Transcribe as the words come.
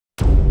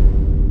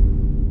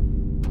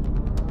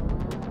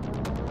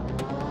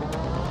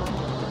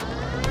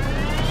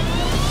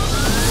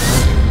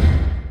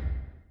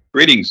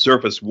Greetings,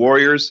 Surface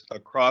Warriors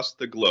across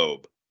the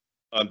globe.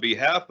 On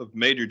behalf of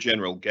Major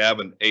General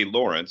Gavin A.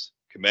 Lawrence,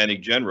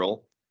 Commanding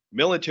General,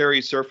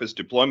 Military Surface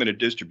Deployment and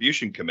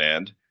Distribution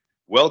Command,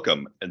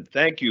 welcome and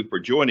thank you for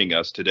joining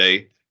us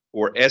today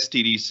for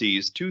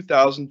SDDC's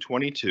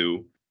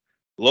 2022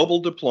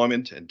 Global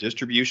Deployment and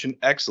Distribution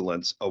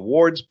Excellence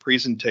Awards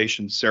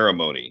Presentation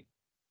Ceremony.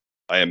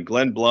 I am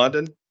Glenn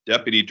Blondin,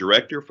 Deputy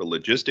Director for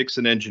Logistics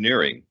and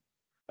Engineering.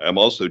 I am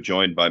also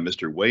joined by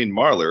Mr. Wayne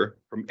Marler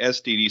from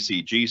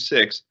SDDC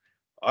G6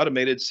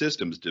 Automated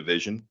Systems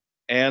Division,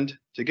 and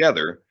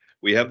together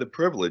we have the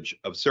privilege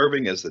of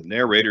serving as the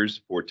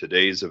narrators for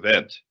today's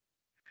event.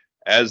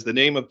 As the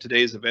name of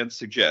today's event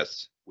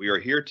suggests, we are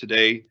here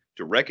today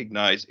to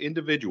recognize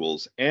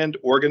individuals and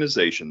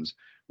organizations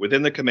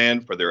within the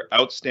command for their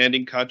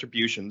outstanding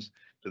contributions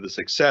to the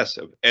success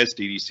of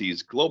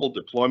SDDC's global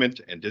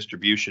deployment and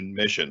distribution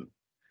mission.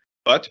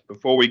 But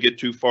before we get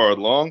too far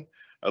along,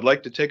 I'd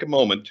like to take a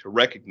moment to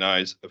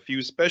recognize a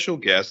few special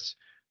guests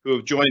who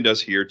have joined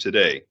us here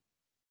today.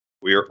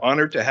 We are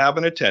honored to have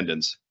in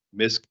attendance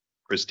Ms.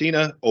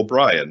 Christina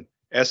O'Brien,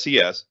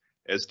 SES,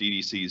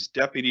 SDDC's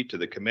Deputy to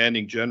the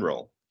Commanding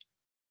General,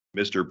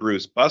 Mr.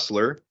 Bruce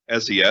Bussler,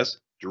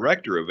 SES,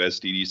 Director of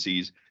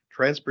SDDC's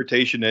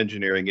Transportation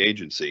Engineering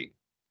Agency,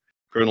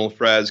 Colonel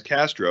Fraz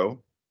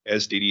Castro,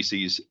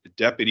 SDDC's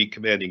Deputy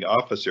Commanding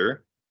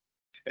Officer,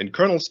 and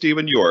Colonel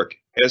Stephen York,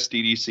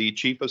 SDDC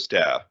Chief of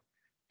Staff,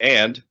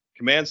 and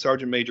Command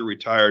Sergeant Major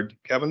Retired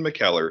Kevin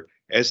McKellar,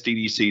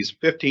 SDDC's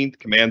 15th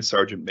Command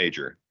Sergeant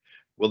Major.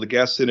 Will the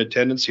guests in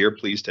attendance here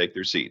please take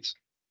their seats?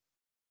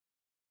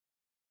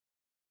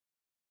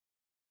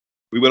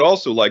 We would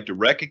also like to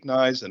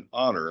recognize and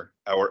honor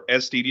our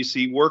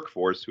SDDC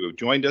workforce who have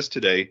joined us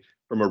today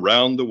from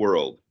around the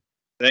world.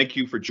 Thank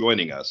you for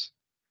joining us.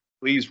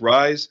 Please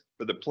rise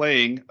for the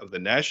playing of the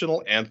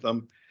national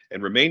anthem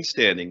and remain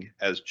standing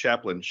as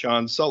Chaplain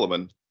Sean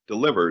Sullivan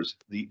delivers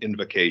the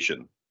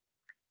invocation.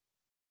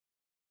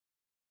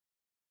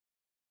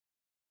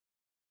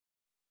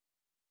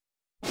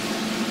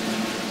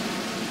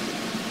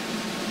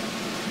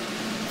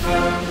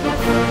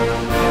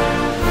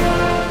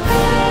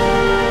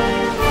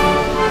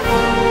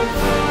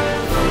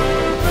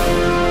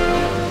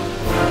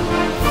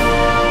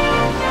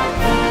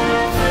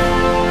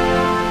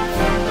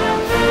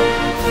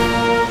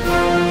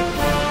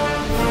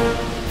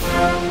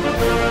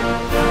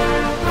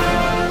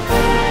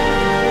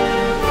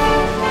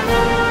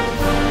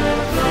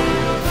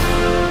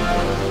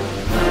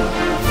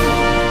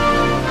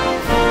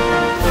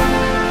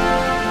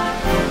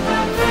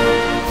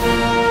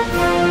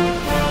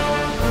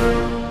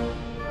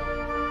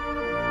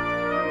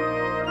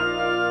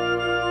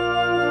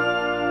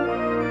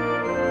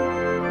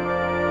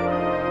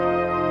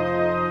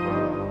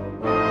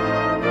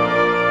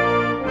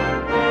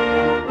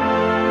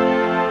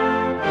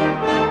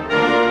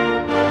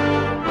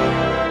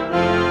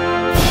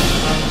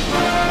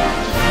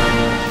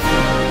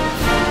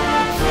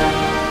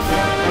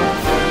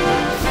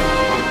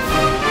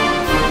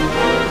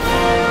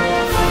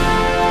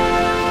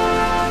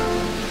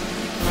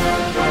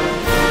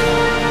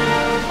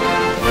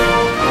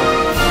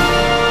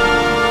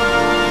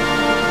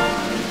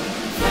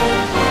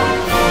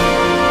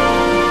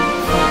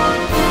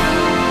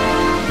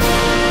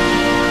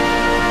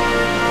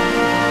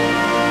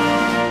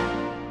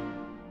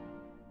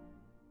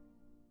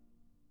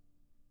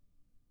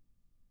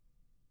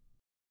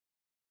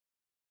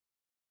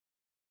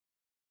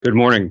 Good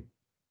morning.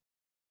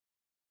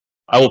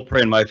 I will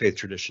pray in my faith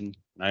tradition,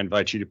 and I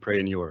invite you to pray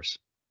in yours.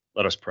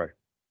 Let us pray.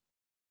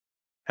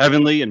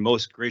 Heavenly and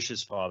most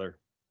gracious Father,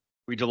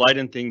 we delight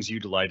in things you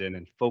delight in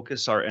and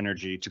focus our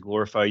energy to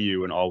glorify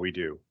you in all we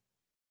do.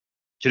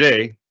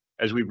 Today,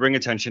 as we bring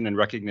attention and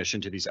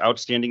recognition to these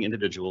outstanding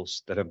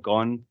individuals that have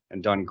gone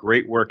and done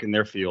great work in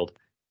their field,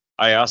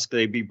 I ask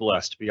they be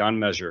blessed beyond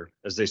measure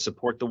as they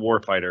support the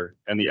warfighter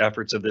and the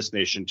efforts of this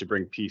nation to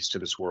bring peace to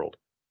this world.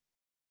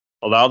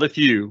 Allow the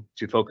few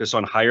to focus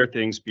on higher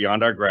things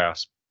beyond our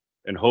grasp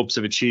in hopes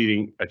of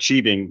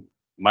achieving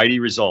mighty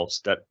results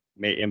that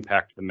may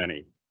impact the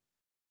many.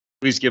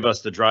 Please give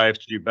us the drive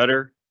to do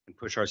better and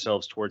push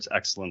ourselves towards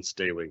excellence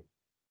daily.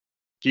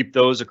 Keep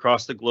those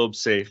across the globe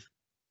safe,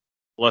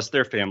 bless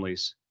their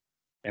families,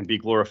 and be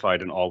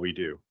glorified in all we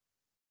do.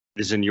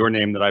 It is in your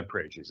name that I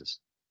pray, Jesus.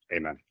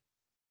 Amen.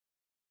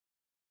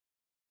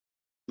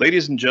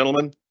 Ladies and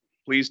gentlemen,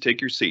 please take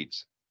your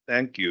seats.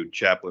 Thank you,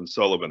 Chaplain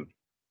Sullivan.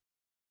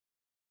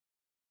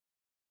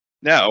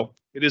 Now,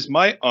 it is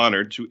my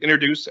honor to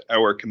introduce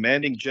our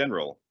Commanding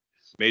General,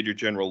 Major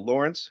General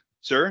Lawrence.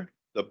 Sir,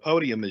 the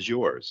podium is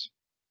yours.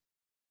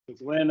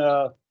 Glenn,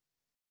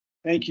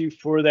 thank you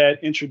for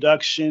that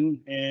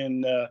introduction,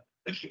 and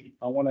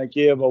I want to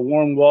give a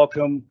warm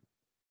welcome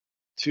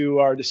to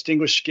our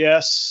distinguished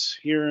guests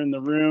here in the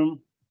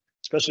room.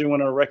 Especially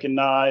want to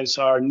recognize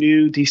our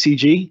new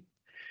DCG,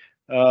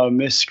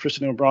 Miss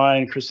Kristen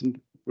O'Brien. Kristen,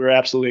 we're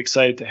absolutely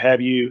excited to have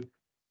you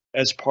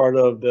as part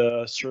of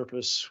the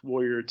Surface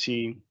Warrior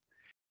team.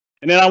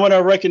 And then I want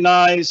to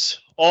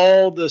recognize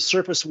all the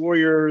Surface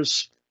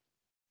Warriors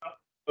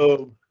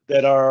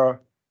that are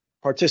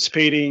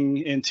participating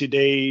in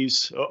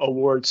today's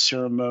awards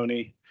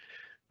ceremony.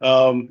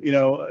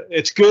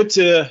 It's good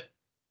to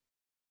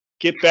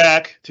get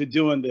back to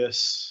doing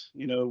this.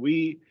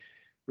 We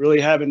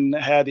really haven't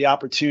had the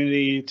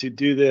opportunity to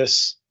do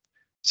this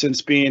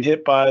since being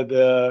hit by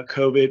the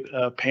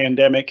COVID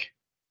pandemic.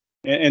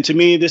 And to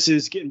me, this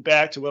is getting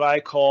back to what I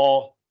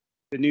call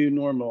the new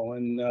normal.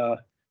 And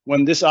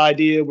when this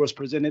idea was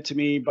presented to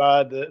me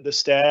by the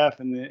staff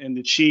and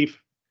the chief,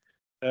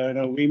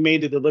 we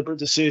made the deliberate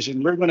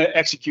decision. We're going to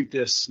execute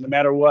this no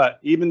matter what,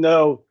 even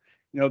though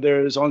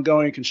there's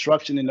ongoing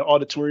construction in the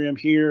auditorium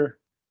here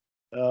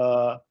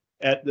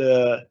at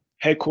the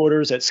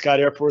headquarters at Scott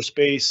Air Force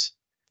Base.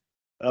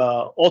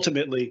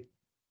 Ultimately,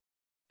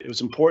 it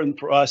was important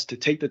for us to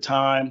take the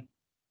time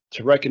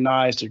to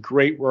recognize the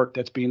great work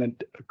that's being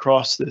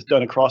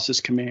done across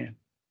this command,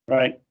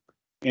 right?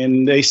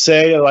 And they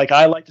say, like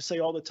I like to say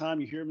all the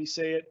time, you hear me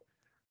say it,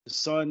 the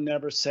sun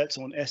never sets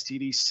on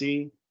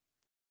SDDC,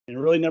 and it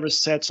really never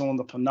sets on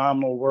the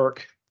phenomenal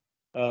work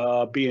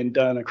being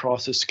done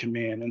across this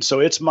command. And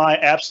so it's my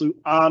absolute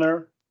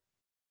honor,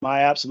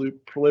 my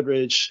absolute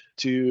privilege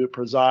to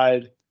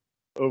preside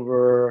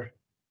over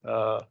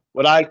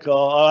what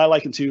I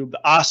liken to the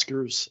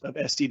Oscars of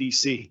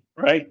SDDC,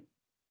 right?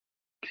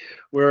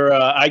 Where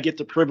I get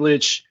the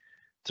privilege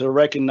to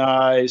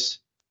recognize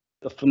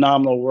the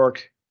phenomenal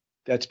work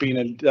that's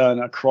being done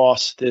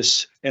across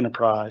this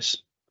enterprise.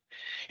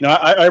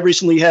 I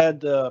recently had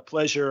the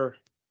pleasure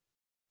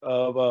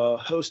of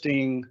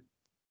hosting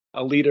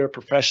a leader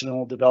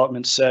professional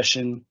development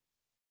session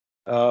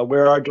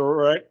where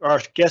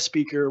our guest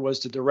speaker was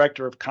the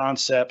director of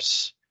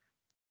concepts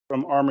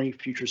from Army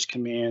Futures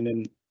Command.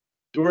 And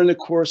during the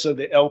course of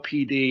the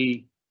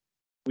LPD,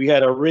 we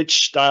had a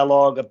rich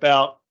dialogue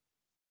about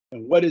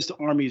what is the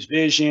Army's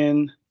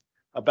vision,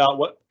 about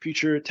what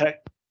future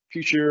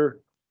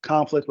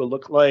conflict would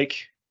look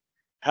like,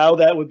 how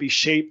that would be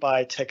shaped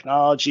by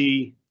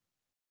technology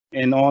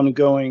and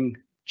ongoing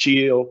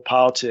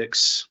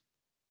geopolitics.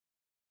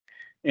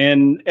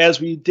 And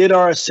as we did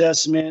our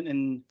assessment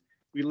and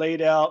we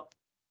laid out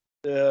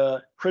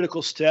the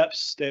critical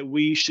steps that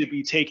we should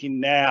be taking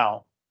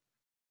now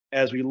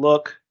as we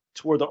look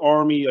toward the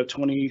Army of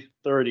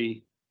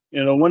 2030,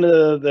 one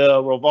of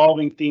the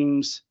revolving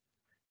themes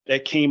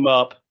that came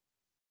up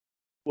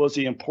was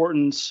the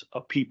importance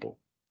of people.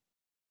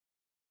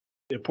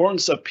 The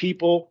importance of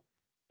people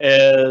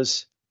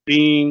as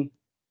being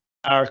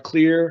our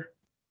clear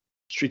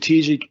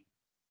strategic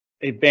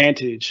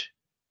advantage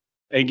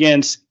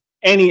against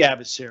any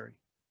adversary,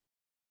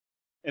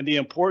 and the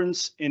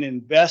importance in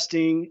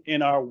investing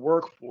in our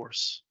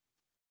workforce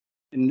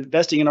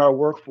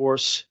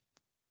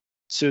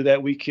so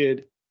that we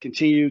could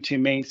continue to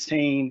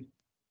maintain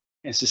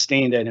and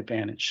sustain that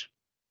advantage.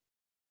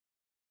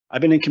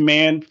 I've been in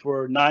command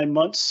for 9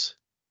 months,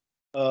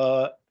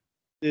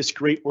 this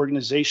great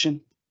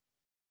organization,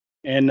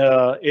 and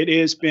it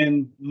has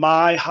been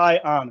my high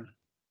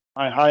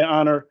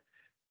honor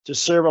to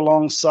serve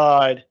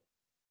alongside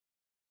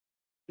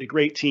the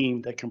great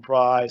team that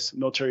comprise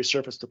Military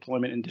Surface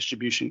Deployment and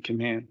Distribution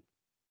Command.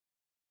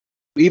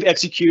 We've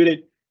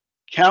executed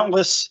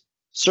countless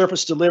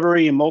surface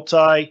delivery and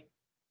multimodal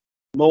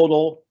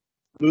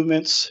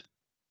movements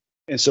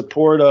in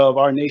support of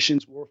our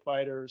nation's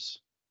warfighters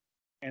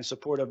and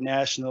support of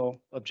national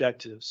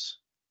objectives.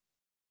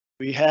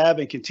 We have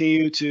and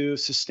continue to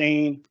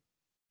sustain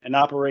and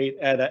operate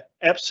at an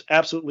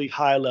absolutely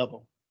high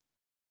level,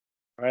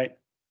 right?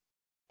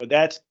 But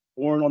that's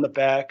born on the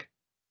back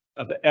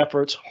of the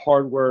efforts,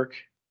 hard work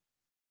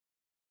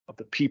of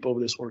the people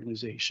of this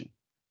organization.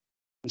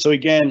 And so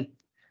again,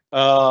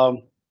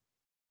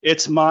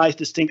 it's my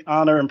distinct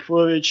honor and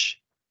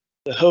privilege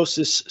to host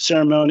this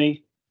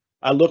ceremony.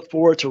 I look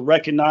forward to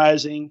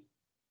recognizing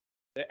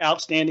the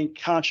outstanding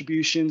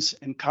contributions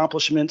and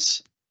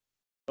accomplishments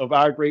of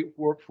our great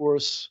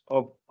workforce,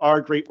 of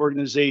our great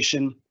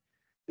organization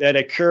that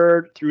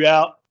occurred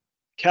throughout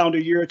calendar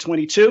year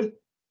 22,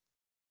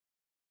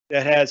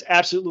 that has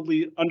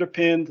absolutely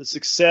underpinned the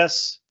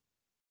success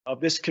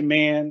of this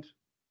command,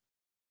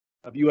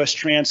 of U.S.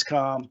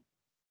 Transcom,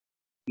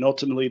 and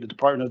ultimately the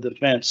Department of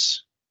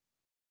Defense.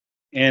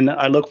 And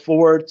I look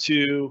forward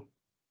to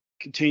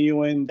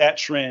continuing that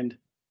trend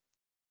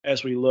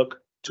as we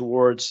look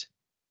towards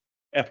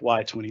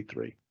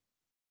FY23.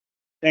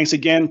 Thanks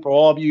again for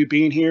all of you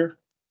being here.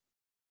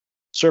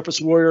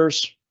 Surface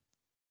Warriors,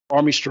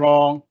 Army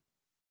Strong,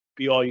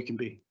 be all you can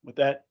be. With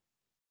that,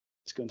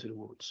 let's go into the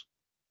awards.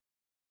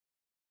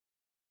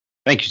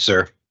 Thank you,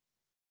 sir.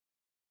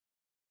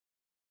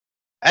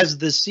 As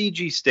the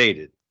CG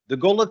stated, the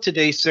goal of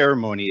today's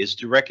ceremony is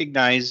to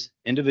recognize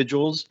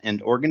individuals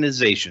and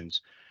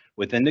organizations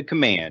within the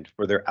command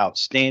for their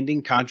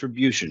outstanding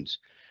contributions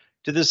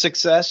to the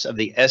success of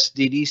the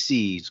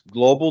SDDC's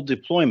global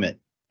deployment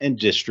and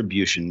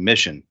distribution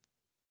mission.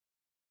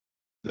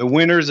 The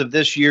winners of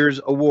this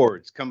year's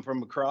awards come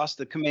from across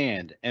the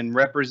command and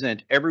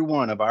represent every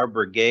one of our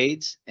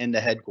brigades and the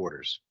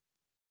headquarters.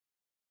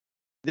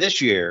 This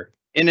year,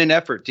 In an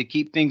effort to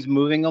keep things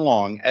moving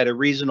along at a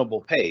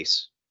reasonable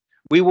pace,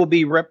 we will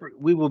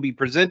be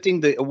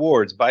presenting the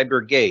awards by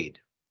brigade.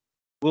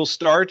 We'll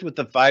start with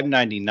the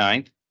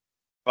 599th,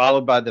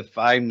 followed by the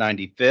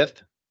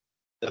 595th,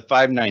 the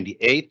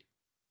 598th,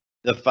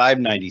 the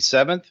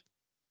 597th,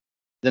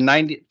 the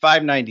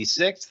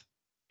 596th,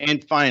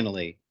 and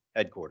finally,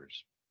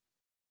 headquarters.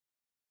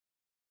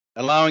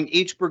 Allowing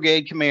each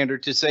brigade commander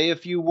to say a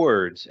few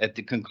words at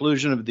the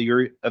conclusion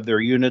of their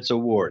unit's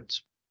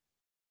awards.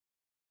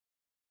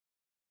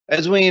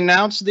 As we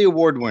announce the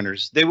award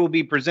winners, they will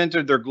be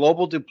presented their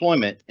Global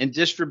Deployment and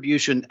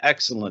Distribution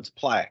Excellence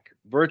plaque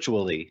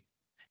virtually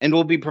and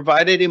will be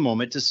provided a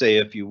moment to say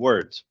a few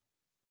words.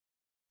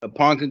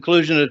 Upon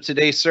conclusion of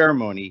today's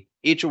ceremony,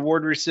 each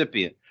award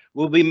recipient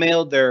will be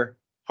mailed their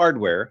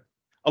hardware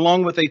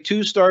along with a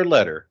 2-star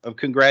letter of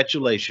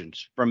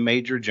congratulations from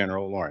Major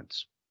General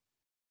Lawrence.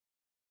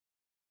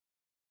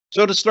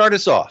 So to start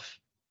us off,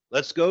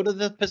 let's go to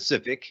the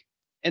Pacific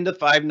and the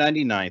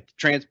 599th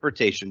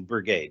Transportation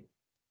Brigade.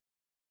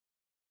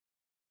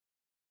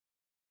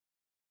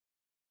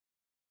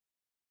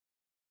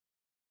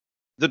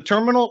 The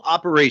Terminal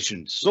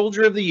Operations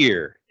Soldier of the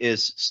Year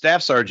is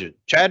Staff Sergeant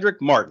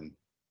Chadrick Martin,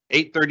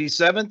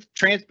 837th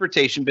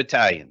Transportation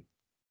Battalion.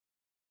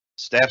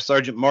 Staff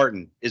Sergeant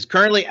Martin is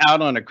currently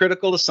out on a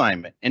critical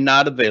assignment and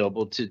not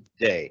available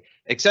today.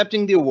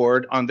 Accepting the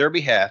award on their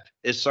behalf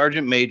is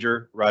Sergeant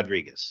Major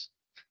Rodriguez.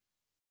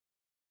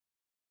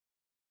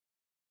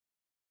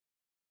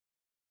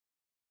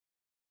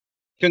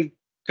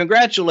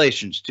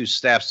 Congratulations to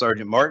Staff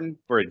Sergeant Martin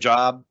for a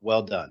job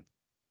well done.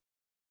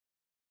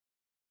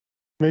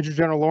 Major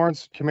General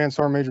Lawrence, Command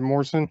Sergeant Major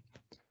Morrison.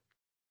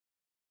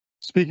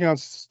 Speaking on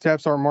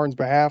Staff Sergeant Martin's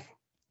behalf,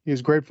 he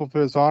is grateful for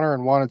this honor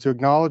and wanted to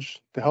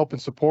acknowledge the help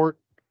and support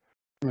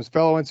from his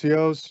fellow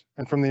NCOs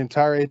and from the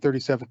entire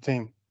 837th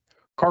team.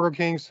 Cargo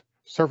Kings,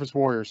 Surface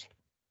Warriors.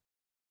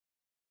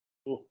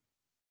 Cool.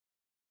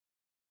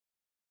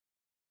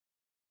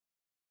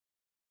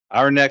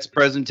 Our next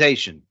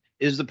presentation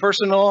is the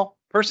Personnel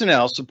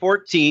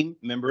Support Team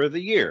Member of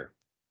the Year.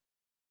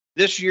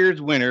 This year's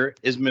winner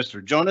is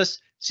Mr.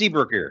 Jonas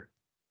Seeberger,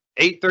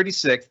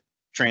 836th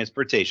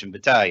Transportation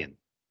Battalion.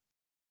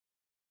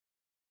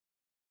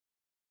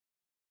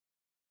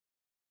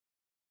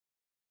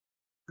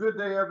 Good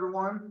day,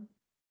 everyone.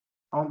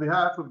 On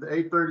behalf of the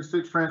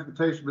 836th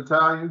Transportation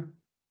Battalion,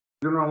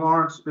 General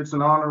Lawrence, it's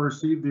an honor to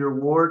receive the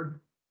award.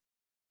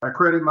 I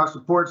credit my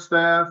support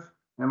staff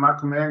and my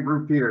command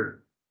group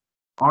here.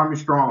 Army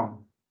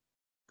Strong.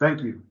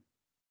 Thank you.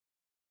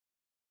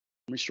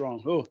 Army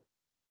Strong. Oh.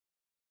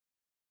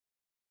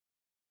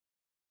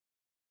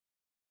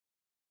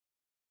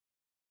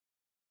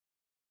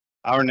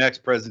 Our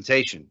next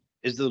presentation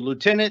is the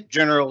Lieutenant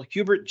General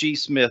Hubert G.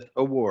 Smith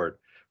Award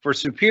for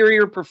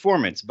Superior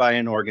Performance by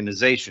an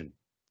Organization,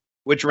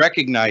 which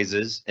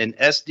recognizes an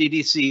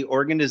SDDC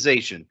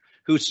organization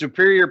whose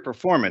superior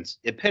performance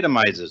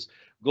epitomizes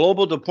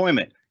global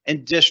deployment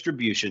and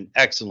distribution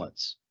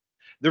excellence.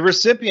 The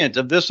recipient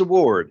of this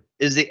award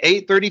is the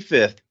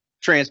 835th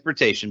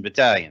Transportation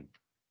Battalion.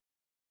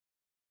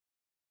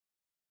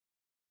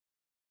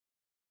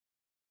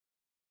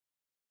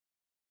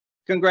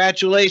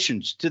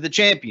 Congratulations to the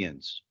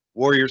champions.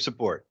 Warrior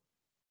support.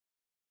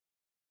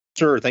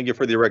 Sure. Thank you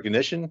for the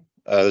recognition.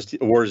 This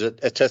award is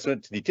a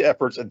testament to the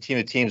efforts of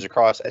the teams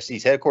across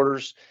SDDC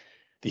Headquarters,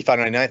 the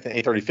 599th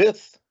and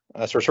 835th.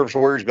 So Service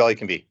Warriors, Valley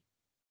can be.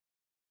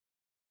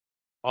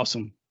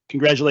 Awesome.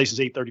 Congratulations,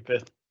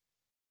 835th.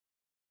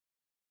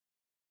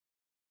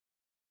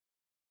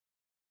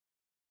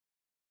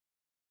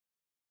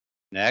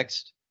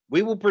 Next,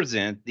 we will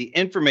present the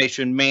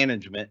Information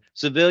Management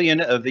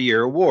Civilian of the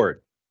Year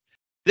Award.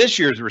 This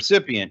year's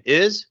recipient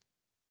is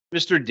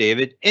Mr.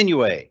 David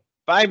Inouye,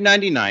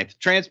 599th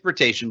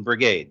Transportation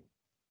Brigade.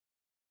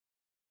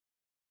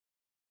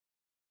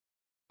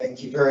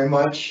 Thank you very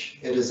much.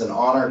 It is an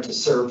honor to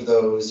serve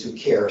those who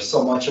care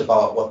so much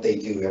about what they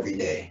do every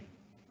day.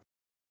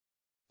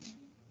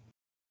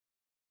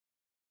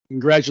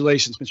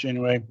 Congratulations, Mr.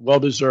 Inouye.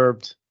 Well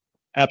deserved.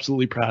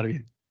 Absolutely proud of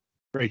you.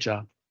 Great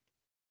job.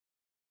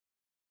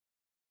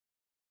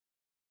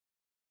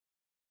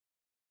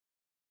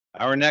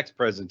 Our next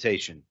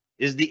presentation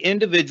is the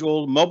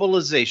Individual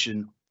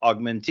Mobilization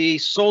Augmentee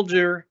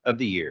Soldier of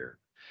the Year.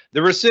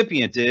 The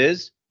recipient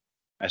is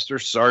Master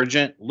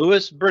Sergeant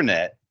Louis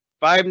Burnett,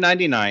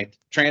 599th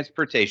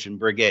Transportation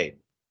Brigade.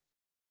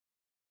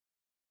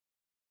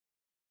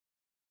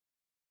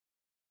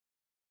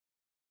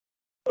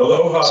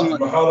 Aloha and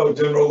mahalo,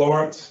 General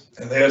Lawrence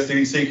and the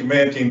SDDC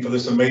Command Team for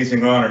this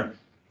amazing honor.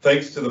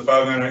 Thanks to the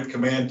 599th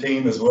Command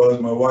Team, as well as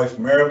my wife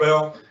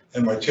Maribel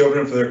and my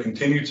children for their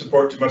continued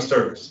support to my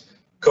service.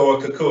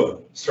 Koa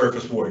Kakua,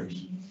 Surface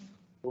Warriors.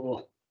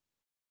 Cool.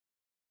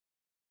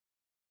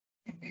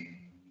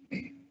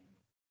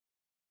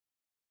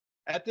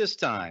 At this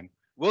time,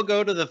 we'll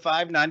go to the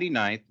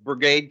 599th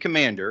Brigade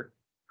Commander,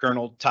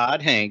 Colonel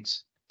Todd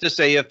Hanks, to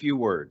say a few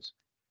words.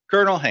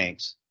 Colonel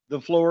Hanks,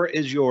 the floor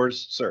is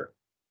yours, sir.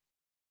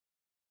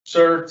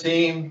 Sir,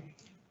 team,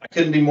 I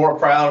couldn't be more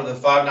proud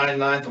of the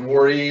 599th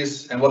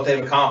awardees and what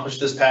they've accomplished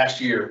this past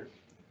year.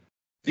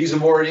 These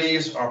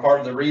awardees are part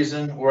of the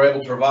reason we're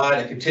able to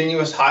provide a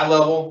continuous high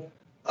level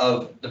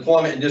of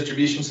deployment and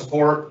distribution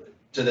support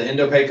to the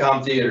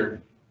Indo-PACOM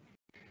theater.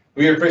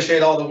 We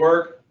appreciate all the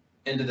work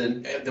into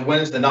the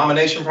went into the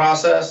nomination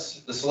process,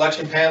 the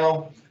selection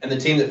panel, and the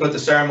team that put the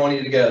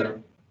ceremony together.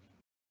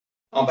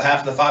 On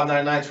behalf of the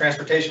 599th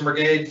Transportation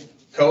Brigade,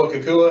 Koa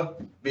Kukua,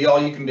 be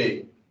all you can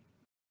be.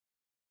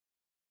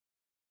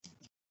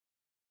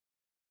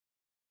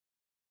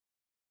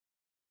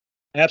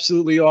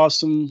 Absolutely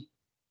awesome,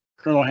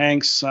 Colonel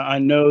Hanks. I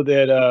know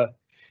that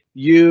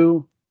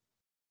you,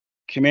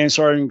 Command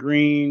Sergeant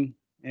Green,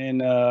 and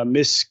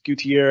Miss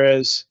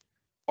Gutierrez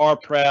are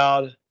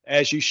proud,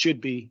 as you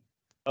should be,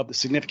 of the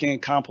significant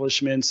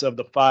accomplishments of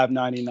the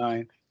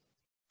 599th.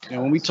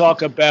 And when we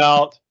talk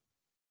about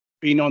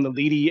being on the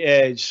leading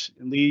edge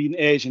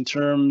in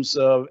terms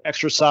of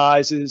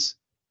exercises,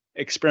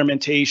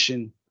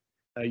 experimentation,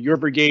 your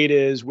brigade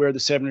is where the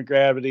center of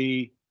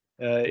gravity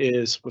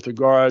is with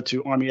regard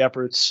to Army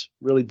efforts,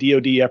 really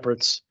DoD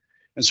efforts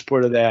in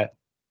support of that.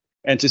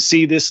 And to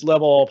see this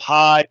level of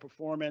high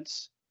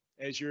performance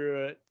as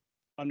you're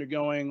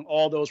undergoing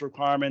all those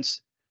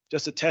requirements,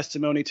 just a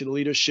testimony to the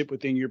leadership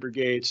within your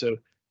brigade. So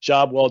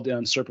job well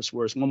done, Surface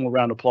Warriors. One more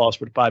round of applause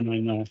for the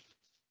 599.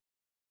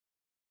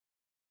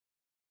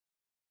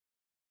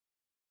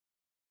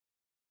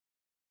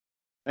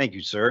 Thank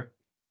you, sir.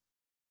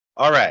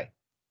 All right.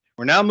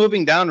 We're now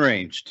moving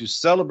downrange to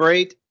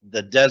celebrate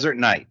the Desert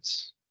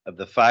Knights of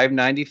the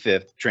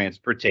 595th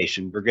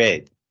Transportation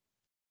Brigade.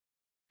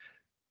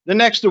 The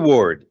next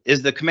award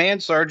is the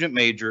Command Sergeant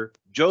Major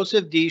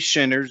Joseph D.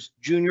 Shinners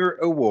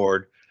Jr.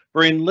 Award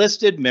for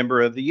Enlisted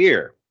Member of the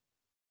Year.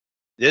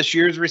 This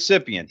year's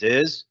recipient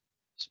is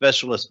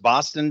Specialist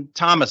Boston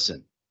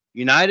Thomason,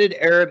 United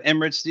Arab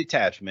Emirates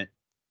Detachment,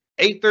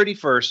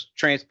 831st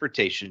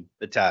Transportation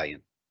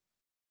Battalion.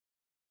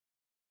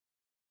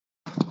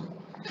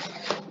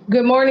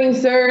 Good morning,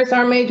 sir.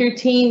 Sergeant Major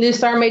team. This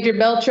is Sergeant Major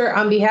Belcher.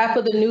 On behalf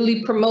of the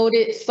newly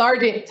promoted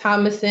Sergeant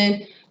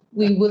Thomason,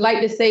 we would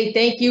like to say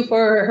thank you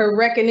for her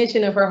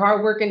recognition of her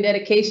hard work and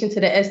dedication to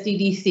the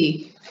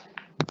SDDC.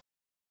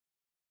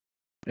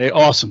 Hey,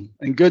 awesome.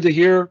 And good to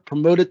hear,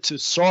 promoted to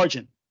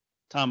Sergeant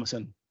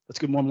Thomason. Let's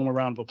give one more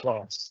round of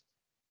applause.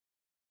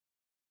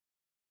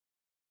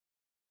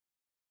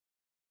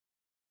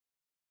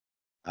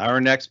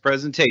 Our next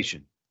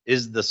presentation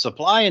is the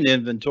Supply and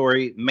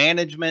Inventory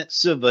Management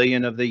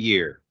Civilian of the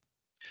Year.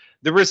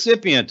 The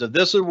recipient of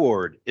this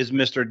award is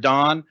Mr.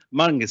 Don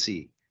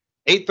Mungasi,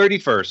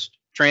 831st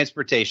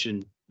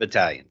Transportation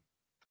Battalion.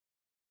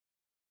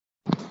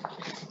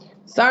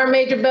 Sergeant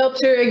Major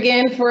Belcher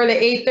again for the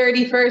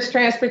 831st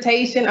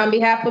Transportation. On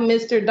behalf of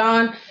Mr.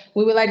 Don,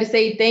 we would like to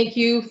say thank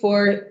you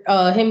for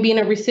him being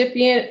a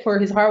recipient for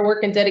his hard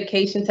work and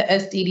dedication to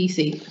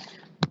SDDC.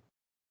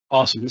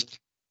 Awesome.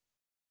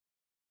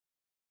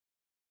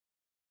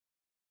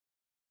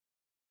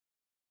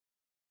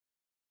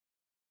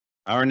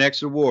 Our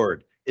next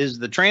award is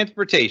the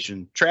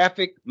Transportation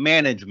Traffic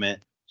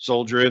Management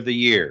Soldier of the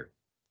Year.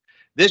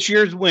 This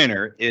year's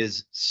winner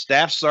is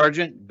Staff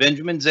Sergeant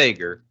Benjamin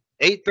Zager,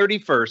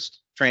 831st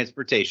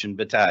Transportation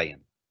Battalion.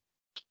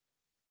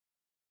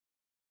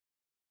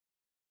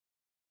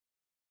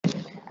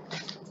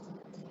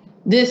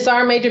 This is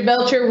Sergeant Major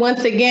Belcher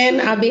once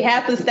again on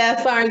behalf of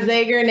Staff Sergeant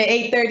Zager and the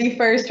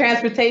 831st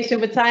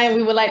Transportation Battalion.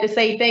 We would like to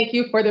say thank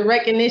you for the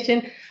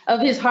recognition of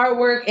his hard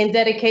work and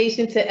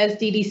dedication to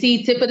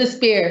SDDC. Tip of the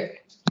spear.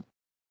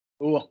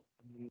 Cool.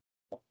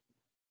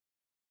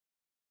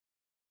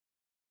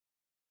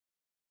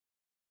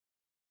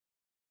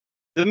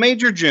 The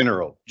Major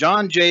General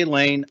John J.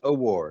 Lane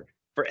Award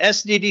for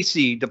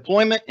SDDC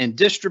Deployment and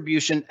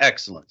Distribution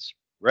Excellence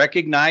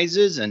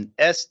recognizes an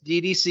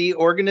SDDC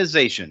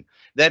organization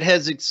that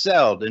has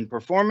excelled in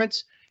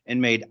performance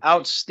and made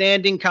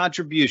outstanding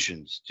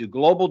contributions to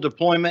global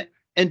deployment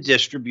and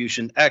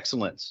distribution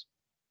excellence.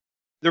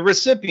 The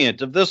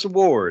recipient of this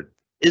award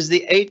is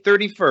the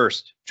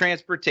 831st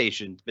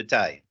Transportation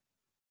Battalion.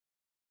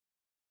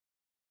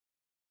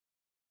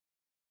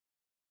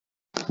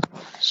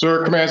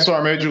 Sir, Command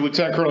Sergeant Major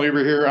Lieutenant Colonel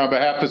Eber here on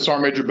behalf of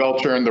Sergeant Major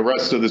Belcher and the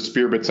rest of the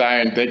Spear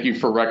Battalion. Thank you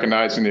for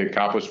recognizing the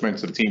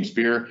accomplishments of Team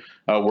Spear.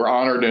 We're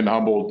honored and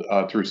humbled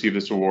to receive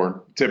this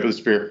award. Tip of the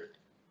spear.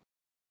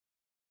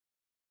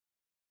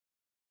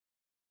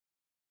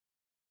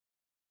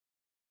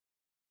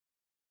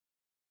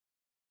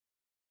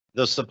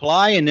 The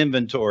Supply and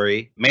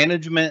Inventory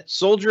Management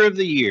Soldier of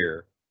the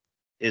Year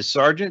is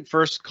Sergeant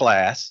First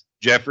Class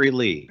Jeffrey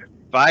Lee,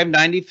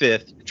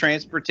 595th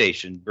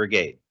Transportation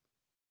Brigade.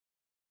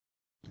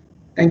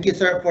 Thank you,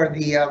 sir, for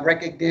the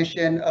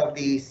recognition of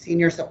the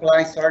Senior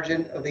Supply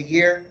Sergeant of the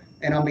Year.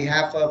 And on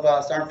behalf of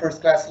Sergeant First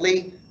Class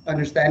Lee,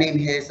 understanding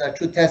his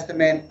true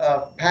testament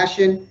of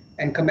passion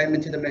and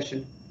commitment to the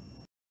mission.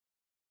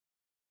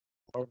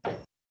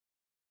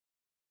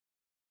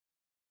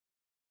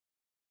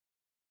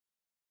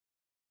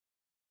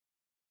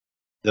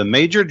 The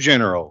Major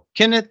General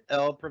Kenneth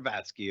L.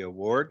 Pravatsky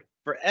Award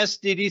for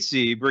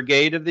SDDC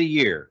Brigade of the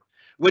Year,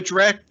 which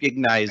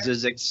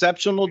recognizes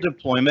exceptional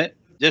deployment,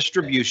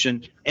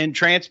 distribution, and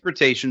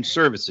transportation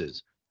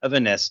services of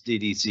an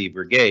SDDC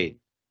brigade.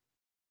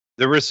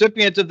 The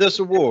recipient of this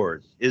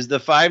award is the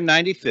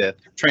 595th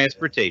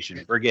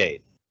Transportation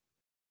Brigade.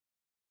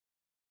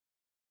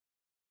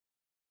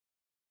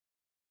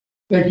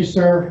 Thank you,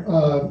 sir.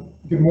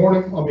 Good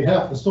morning. On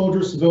behalf of the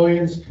soldiers,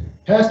 civilians,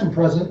 past and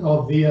present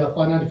of the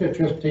 595th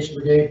Transportation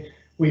Brigade,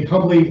 we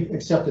humbly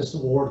accept this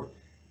award.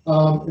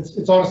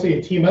 It's honestly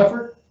a team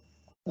effort,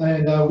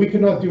 and we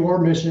could not do our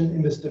mission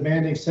in this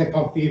demanding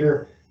CENTCOM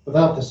theater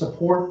without the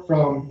support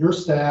from your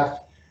staff,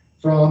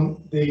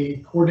 from the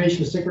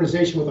coordination and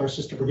synchronization with our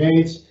sister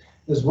brigades,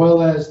 as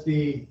well as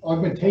the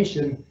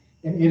augmentation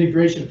and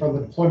integration from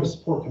the Deployment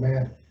Support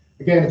Command.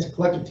 Again, it's a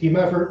collective team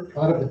effort,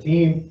 proud of the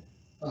team,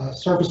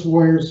 Surface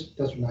Warriors,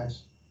 Desert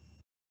Knights.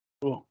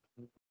 Cool.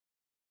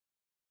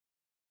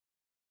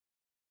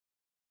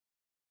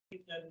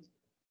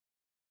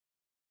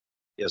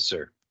 Yes,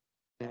 sir.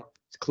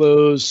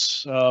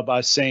 Close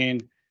by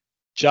saying,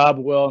 job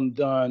well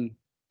done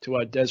to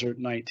our Desert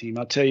Knight team.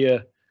 I'll tell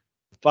you,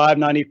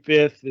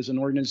 595th is an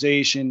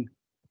organization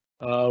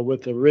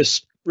with a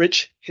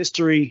rich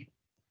history,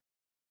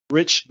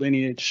 rich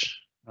lineage,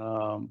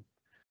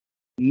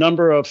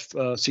 number of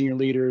senior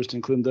leaders,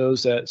 including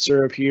those that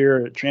serve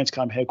here at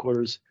Transcom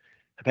Headquarters,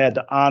 have had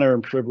the honor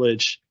and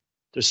privilege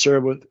to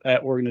serve with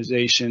that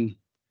organization.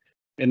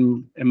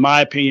 In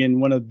my opinion,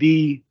 one of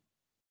the,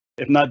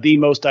 if not the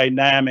most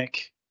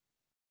dynamic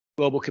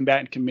global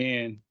combatant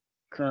command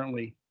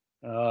currently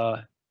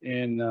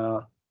in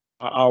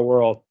our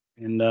world.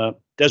 And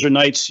Desert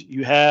Knights,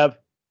 you have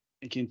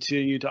and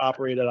continue to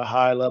operate at a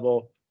high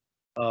level.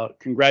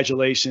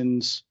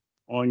 Congratulations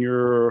on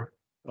your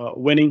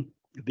winning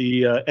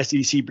the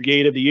SDDC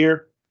Brigade of the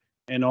Year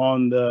and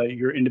on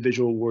your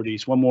individual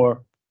awardees. One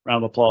more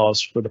round of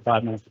applause for the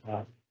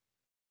 595.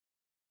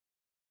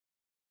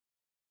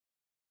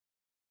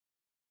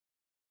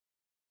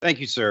 Thank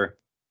you, sir.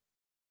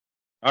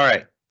 All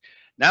right,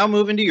 now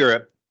moving to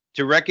Europe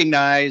to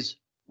recognize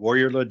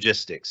Warrior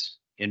Logistics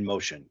in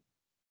Motion,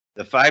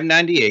 the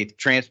 598th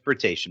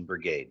Transportation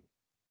Brigade.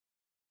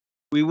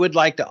 We would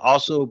like to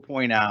also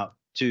point out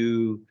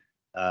to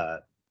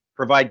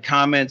provide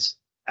comments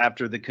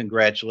after the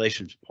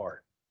congratulations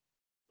part,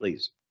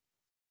 please.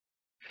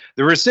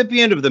 The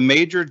recipient of the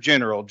Major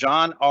General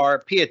John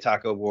R.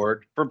 Piatak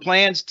Award for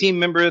Plans Team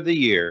Member of the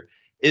Year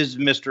is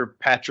Mr.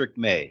 Patrick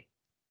May,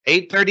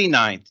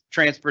 839th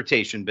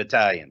Transportation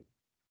Battalion.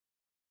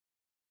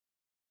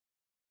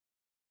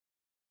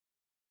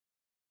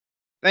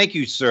 Thank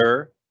you,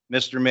 sir,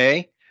 Mr.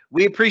 May.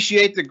 We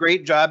appreciate the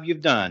great job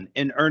you've done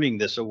in earning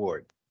this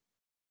award.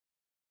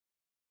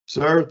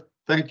 Sir,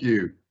 thank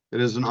you. It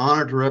is an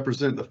honor to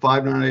represent the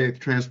 598th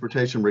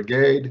Transportation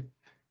Brigade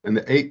and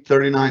the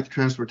 839th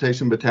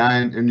Transportation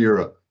Battalion in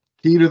Europe.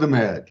 Key to the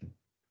Med.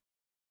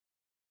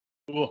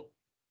 Cool.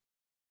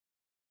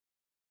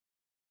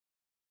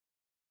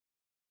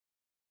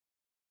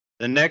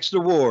 The next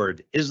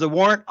award is the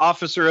Warrant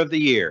Officer of the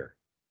Year.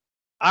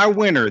 Our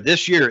winner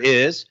this year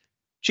is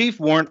Chief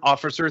Warrant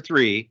Officer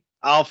 3,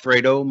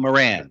 Alfredo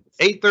Moran,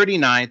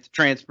 839th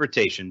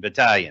Transportation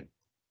Battalion.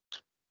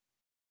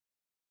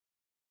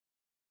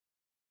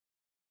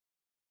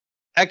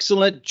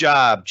 Excellent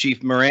job,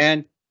 Chief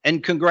Moran,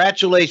 and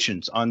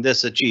congratulations on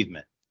this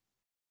achievement.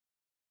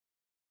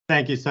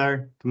 Thank you,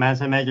 sir, Command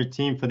Sergeant Major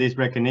team, for this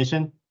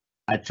recognition.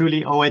 I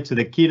truly owe it to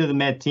the Key to the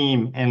Med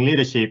team and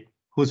leadership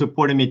who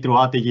supported me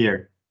throughout the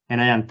year,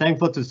 and I am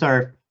thankful to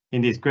serve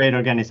in this great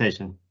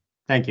organization.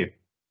 Thank you.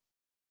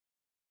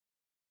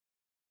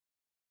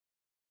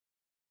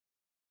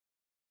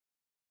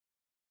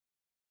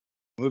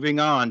 Moving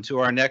on to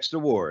our next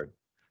award,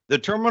 the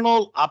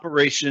Terminal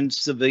Operations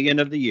Civilian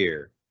of the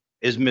Year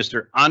is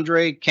Mr.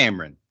 Andre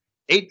Cameron,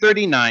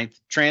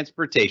 839th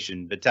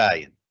Transportation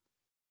Battalion.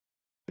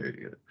 There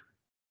you go.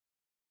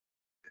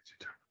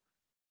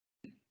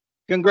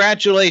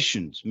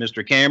 Congratulations,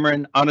 Mr.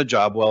 Cameron, on a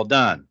job well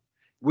done.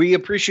 We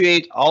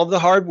appreciate all of the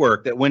hard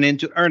work that went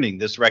into earning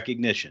this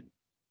recognition.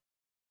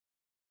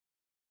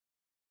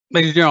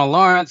 Major General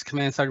Lawrence,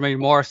 Command Sergeant Major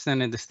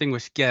Morrison, and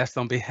distinguished guests,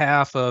 on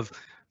behalf of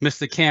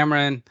Mr.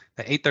 Cameron,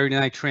 the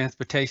 839th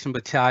Transportation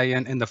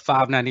Battalion, and the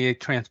 598th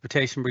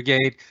Transportation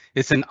Brigade,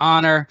 it's an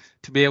honor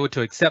to be able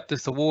to accept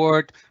this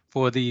award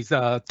for these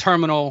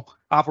Terminal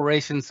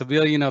Operations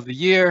Civilian of the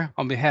Year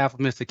on behalf of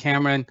Mr.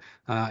 Cameron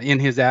in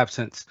his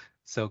absence.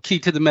 So, Key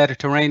to the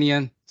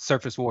Mediterranean,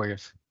 Surface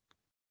Warriors.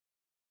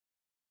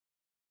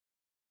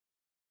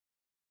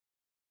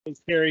 Thanks,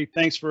 Kerry.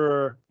 Thanks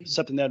for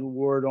accepting that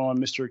award on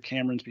Mr.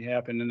 Cameron's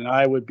behalf. And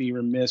I would be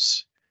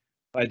remiss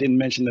if I didn't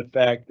mention the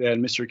fact that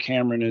Mr.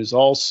 Cameron is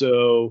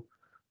also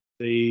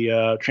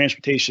the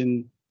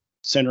Transportation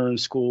Center and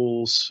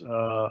Schools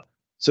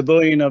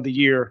Civilian of the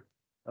Year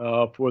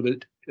for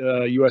the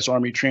U.S.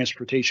 Army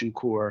Transportation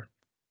Corps.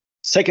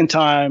 Second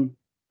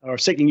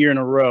year in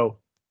a row,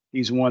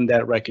 he's won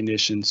that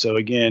recognition. So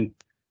again,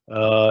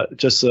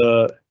 just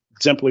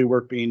exemplary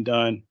work being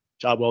done.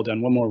 Job well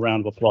done. One more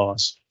round of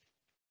applause.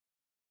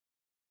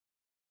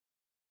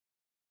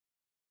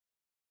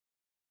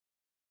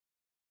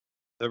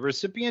 The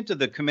recipient of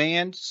the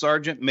Command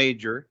Sergeant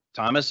Major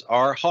Thomas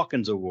R.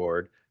 Hawkins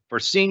Award for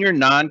Senior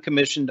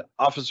Non-Commissioned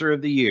Officer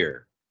of the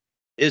Year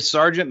is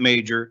Sergeant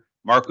Major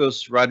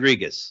Marcos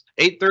Rodriguez,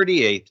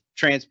 838th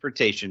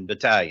Transportation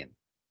Battalion.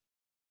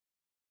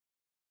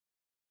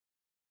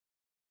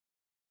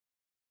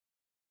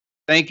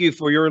 Thank you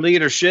for your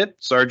leadership,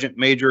 Sergeant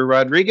Major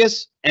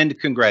Rodriguez, and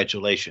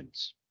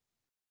congratulations.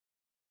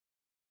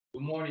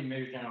 Good morning,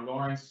 Major General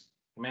Lawrence,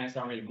 Command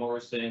Sergeant Major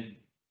Morrison,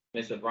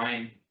 Mr.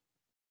 Bryan,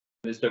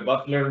 Mr.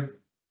 Butler,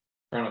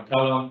 Colonel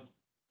Kellum,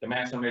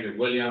 Command Sergeant Major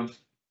Williams,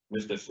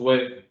 Mr.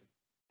 Swift,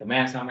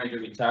 Command Sergeant Major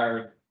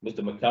Retired, Mr.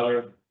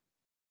 McCullough,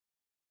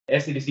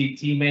 SDDC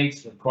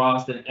teammates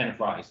across the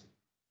enterprise.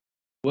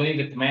 Winning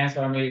the Command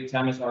Sergeant Major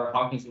Thomas R.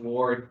 Hawkins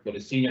Award for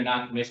the Senior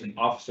Non-Commissioned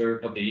Officer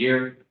of the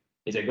Year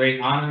is a great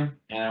honor,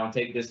 and I don't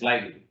take this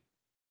lightly.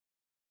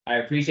 I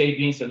appreciate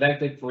being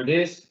selected for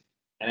this,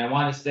 and I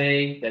want to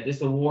say that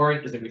this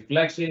award is a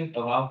reflection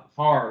of how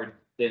hard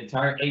the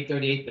entire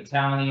 838th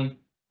Battalion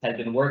has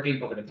been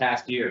working over the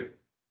past year.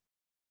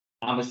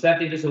 I'm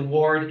accepting this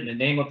award in the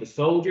name of the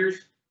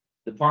soldiers,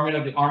 Department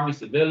of the Army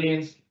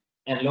civilians,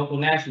 and local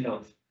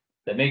nationals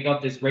that make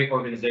up this great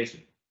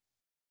organization.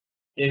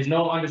 It is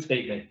no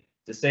understatement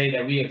to say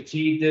that we have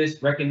achieved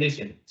this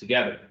recognition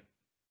together.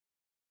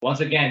 Once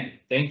again,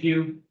 thank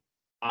you.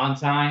 On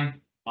time,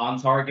 on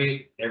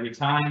target, every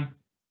time.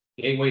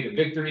 Gateway to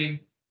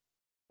victory.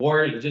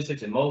 Warrior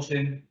logistics in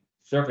motion.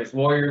 Surface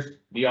warriors,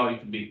 be all you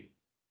can be.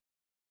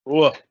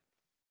 Whoa.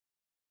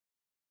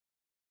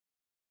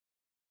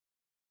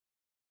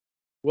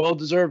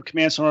 Well-deserved,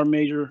 Command Sergeant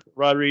Major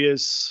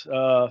Rodriguez.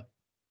 For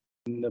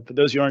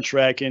those who aren't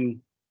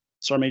tracking,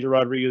 Sergeant Major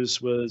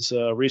Rodriguez was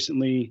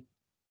recently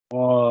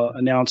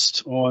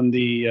announced on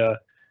the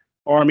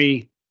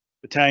Army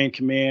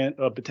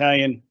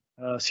Battalion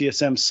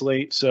CSM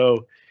slate.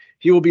 So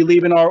he will be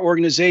leaving our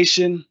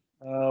organization.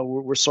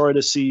 We're sorry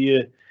to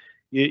see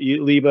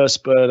you leave us,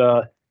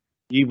 but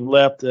you've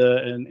left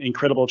an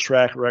incredible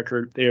track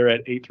record there at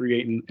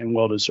 838 and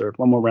well deserved.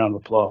 One more round of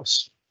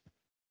applause.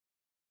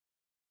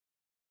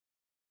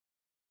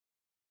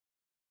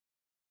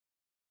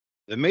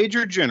 The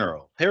Major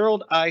General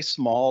Harold I.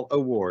 Small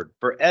Award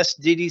for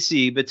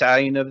SDDC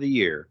Battalion of the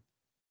Year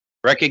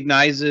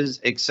recognizes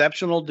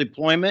exceptional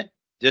deployment,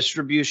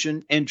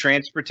 distribution, and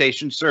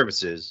transportation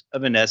services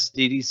of an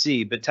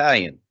SDDC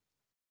battalion.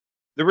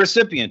 The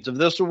recipient of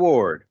this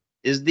award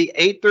is the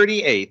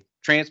 838th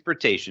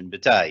Transportation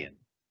Battalion.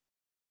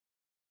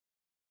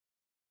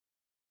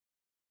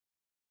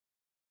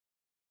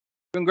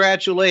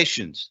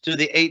 Congratulations to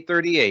the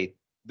 838th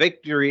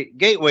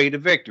Gateway to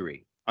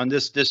Victory on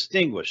this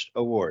distinguished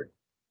award.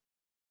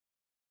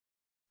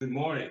 Good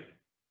morning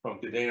from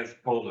Gdansk,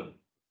 Poland.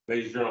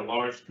 Major General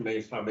Lawrence,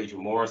 Command Sergeant Major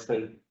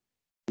Morrison,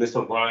 Mr.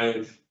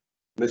 O'Brien,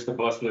 Mr.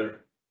 Butler,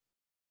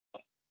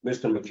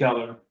 Mr.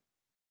 McKellar,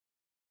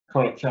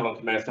 Colonel Kellum,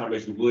 Command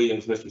Sergeant Major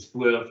Williams, Mr.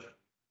 Swift,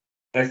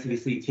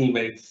 SDDC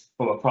teammates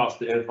from across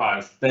the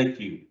enterprise, thank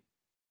you.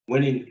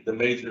 Winning the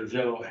Major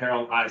General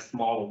Harold I.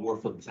 Small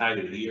Award for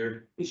Battalion of the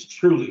Year is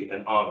truly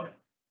an honor.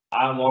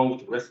 I, along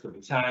with the rest of the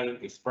battalion,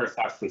 express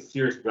our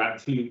sincerest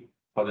gratitude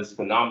for this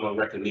phenomenal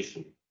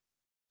recognition.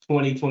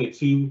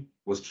 2022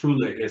 was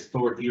truly a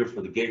historic year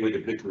for the Gateway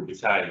to Victory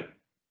Battalion.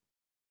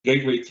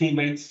 Gateway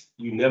teammates,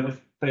 you never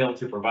failed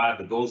to provide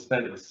the gold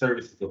standard of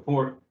service and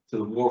support to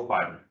the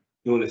warfighter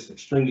during this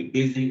extremely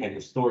busy and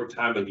historic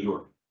time in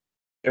Europe.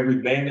 Every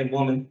man and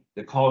woman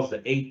that calls the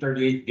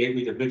 838th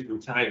Gateway to Victory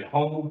Battalion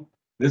home,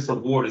 this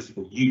award is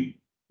for you.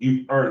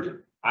 You've earned it.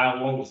 I,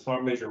 along with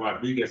Sergeant Major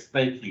Rodriguez,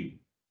 thank you.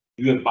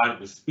 You embody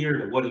the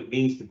spirit of what it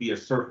means to be a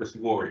surface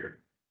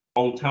warrior.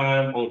 On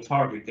time, on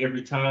target,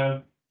 every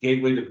time.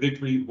 Gateway to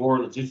Victory,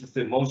 Warrior Logistics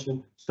in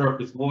Motion,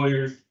 Surface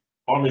Warriors,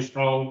 Army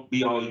Strong,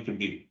 be all you can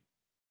be.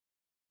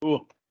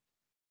 Cool.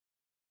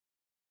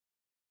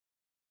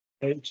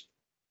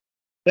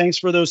 Thanks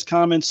for those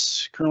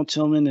comments, Colonel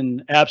Tillman,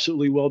 and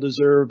absolutely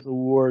well-deserved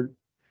award.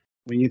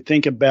 When you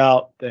think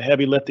about the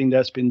heavy lifting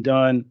that's been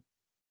done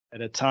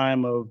at a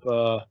time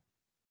of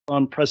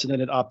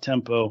unprecedented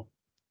op-tempo,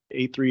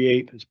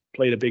 838 has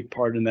played a big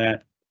part in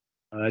that,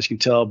 as you can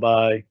tell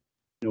by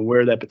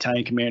where that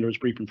battalion commander was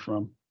briefing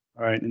from.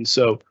 All right, and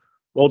so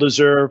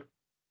well-deserved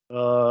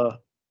for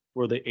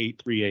the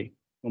 838.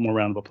 One more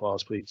round of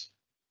applause, please.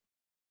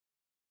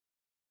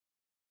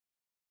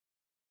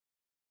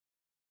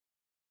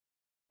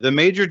 The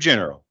Major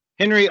General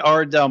Henry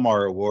R.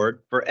 Delmar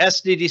Award for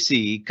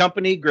SDDC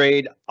Company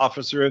Grade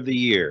Officer of the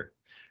Year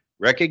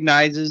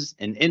recognizes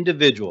an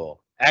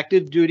individual,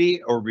 active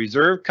duty or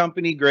reserve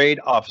company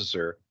grade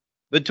officer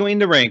between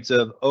the ranks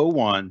of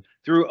 01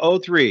 through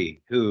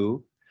 03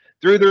 who,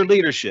 through their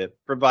leadership,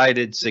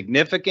 provided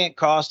significant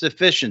cost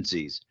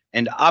efficiencies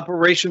and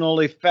operational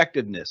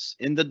effectiveness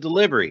in the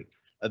delivery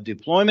of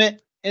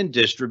deployment and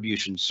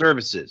distribution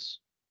services.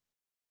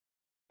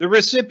 The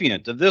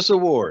recipient of this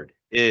award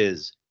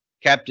is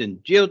Captain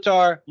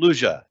Giotar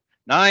Luja,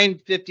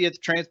 950th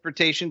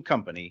Transportation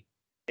Company,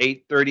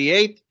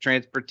 838th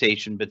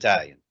Transportation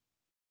Battalion.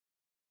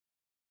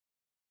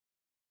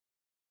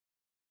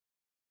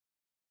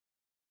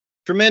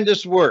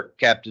 Tremendous work,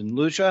 Captain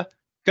Lucia.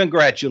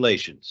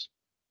 Congratulations.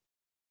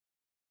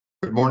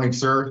 Good morning,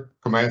 sir.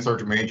 Command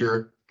Sergeant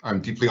Major.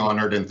 I'm deeply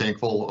honored and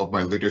thankful of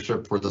my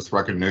leadership for this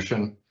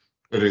recognition.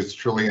 It is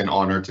truly an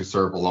honor to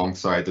serve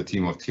alongside the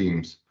team of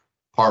teams,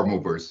 Power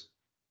Movers.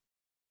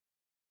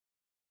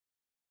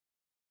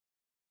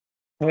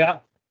 Yeah.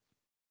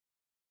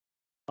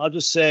 I'll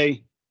just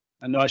say,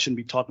 I know I shouldn't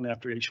be talking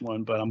after each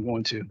one, but I'm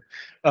going to.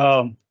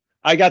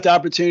 I got the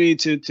opportunity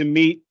to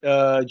meet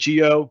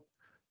Gio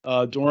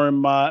during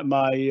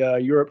my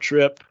Europe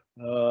trip,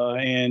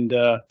 and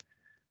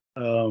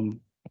I'll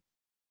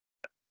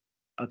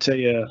tell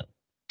you,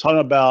 talking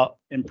about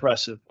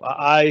impressive.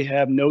 I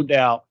have no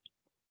doubt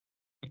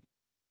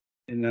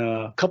in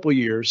a couple of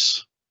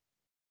years,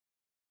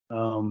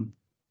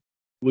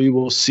 we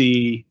will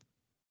see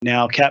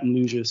now Captain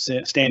Lucia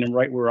standing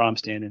right where I'm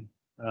standing.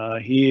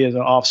 He is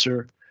an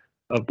officer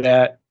of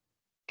that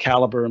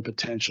caliber and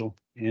potential,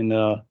 and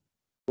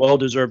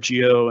well-deserved,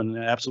 Gio, and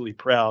absolutely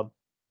proud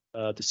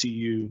to see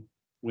you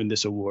win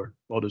this award.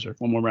 Well-deserved.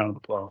 One more round of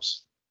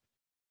applause.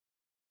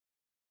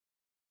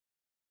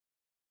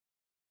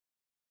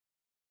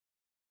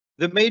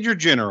 The Major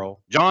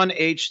General John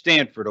H.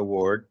 Stanford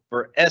Award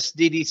for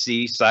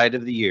SDDC Site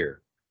of the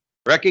Year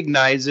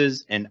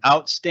recognizes an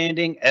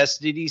outstanding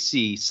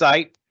SDDC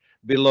site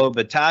below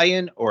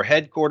battalion or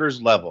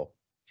headquarters level,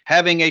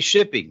 having a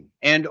shipping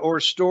and/or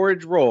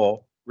storage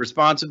role,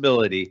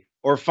 responsibility,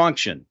 or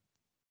function.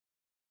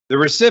 The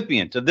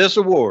recipient of this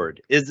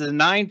award is the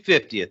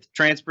 950th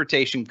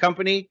Transportation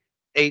Company,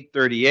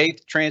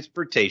 838th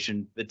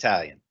Transportation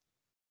Battalion.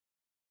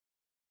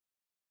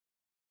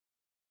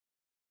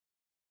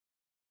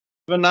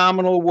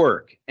 Phenomenal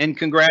work and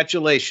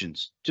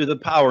congratulations to the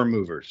Power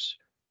Movers.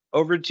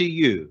 Over to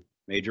you,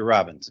 Major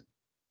Robinson.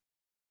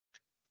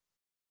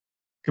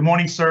 Good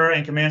morning, sir,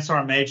 and Command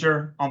Sergeant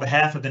Major. On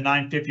behalf of the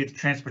 950th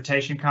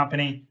Transportation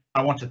Company,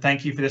 I want to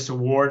thank you for this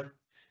award.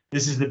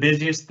 This is the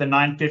busiest the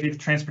 950th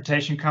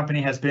Transportation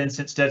Company has been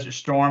since Desert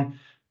Storm,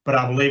 but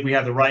I believe we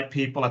have the right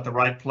people at the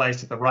right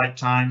place at the right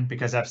time,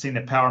 because I've seen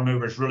the Power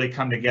Movers really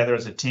come together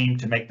as a team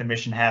to make the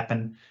mission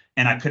happen,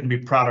 and I couldn't be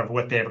prouder of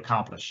what they have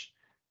accomplished.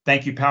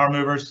 Thank you, Power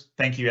Movers.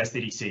 Thank you,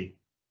 SDDC.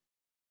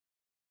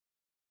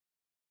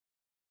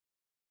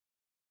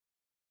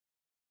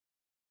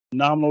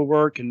 Phenomenal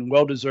work and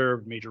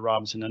well-deserved, Major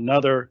Robinson.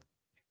 Another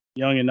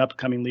young and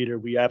upcoming leader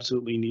we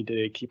absolutely need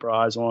to keep our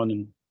eyes on,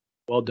 and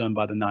well done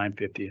by the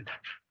 950th.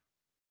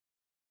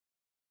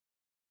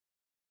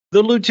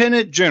 The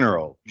Lieutenant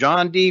General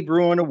John D.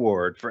 Bruin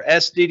Award for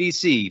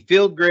SDDC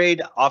Field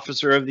Grade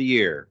Officer of the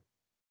Year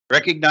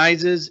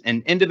recognizes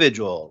an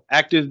individual,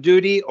 active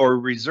duty or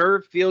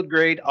reserve field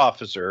grade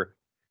officer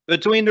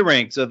between the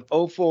ranks of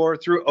 04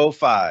 through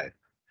 05,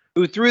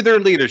 who through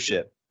their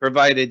leadership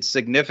provided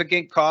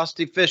significant cost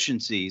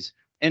efficiencies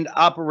and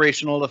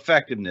operational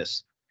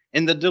effectiveness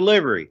in the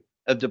delivery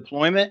of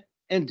deployment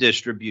and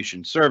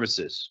distribution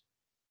services.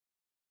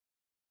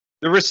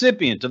 The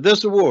recipient of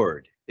this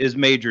award is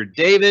Major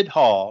David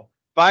Hall,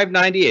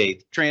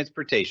 598th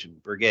Transportation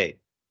Brigade.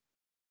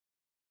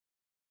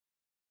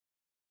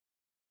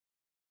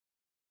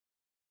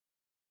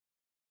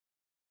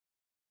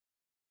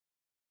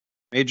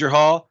 Major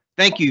Hall,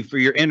 thank you for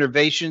your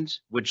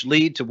innovations which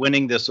lead to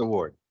winning this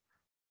award.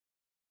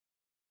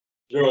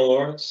 General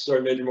Lawrence,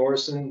 Sergeant Major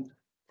Morrison,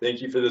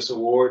 thank you for this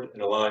award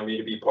and allowing me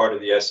to be part of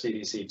the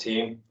SDDC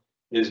team.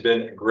 It has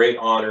been a great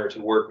honor to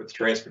work with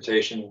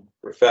transportation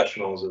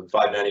professionals of the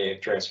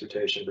 598th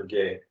Transportation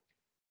Brigade,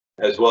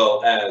 as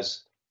well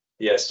as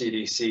the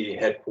SDDC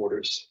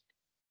Headquarters.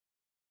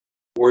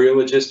 Warrior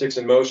Logistics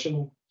in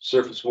Motion,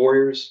 Surface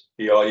Warriors,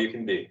 be all you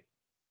can be.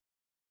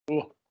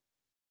 Cool.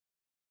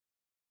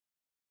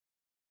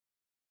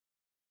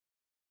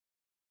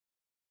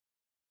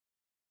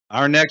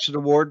 Our next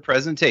award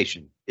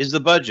presentation is the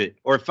Budget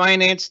or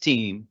Finance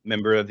Team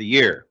Member of the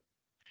Year.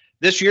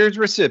 This year's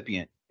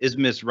recipient is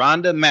Miss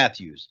Rhonda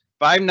Matthews,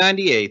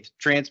 598th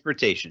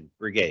Transportation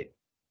Brigade.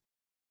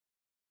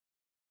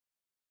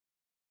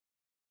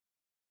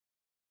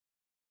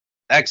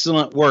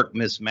 Excellent work,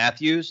 Miss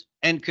Matthews,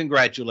 and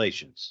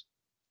congratulations.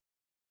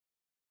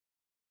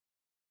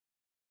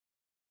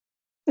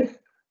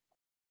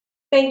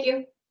 Thank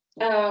you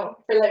for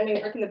letting me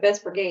work in the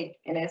best brigade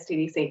in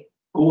SDDC.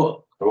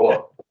 Cool.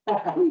 Cool.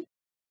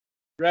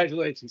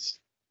 Congratulations.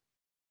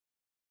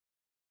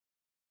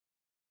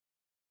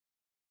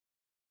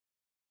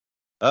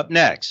 Up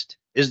next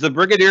is the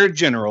Brigadier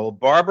General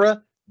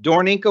Barbara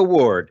Dornink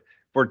Award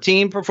for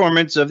Team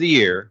Performance of the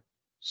Year,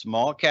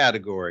 small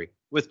category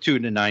with 2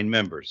 to 9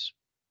 members.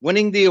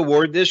 Winning the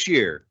award this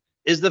year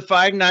is the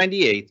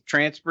 598th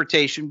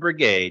Transportation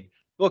Brigade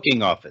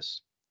Booking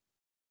Office.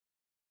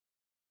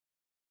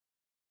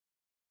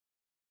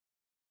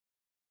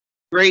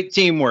 Great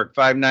teamwork,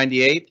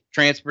 598th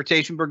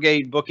Transportation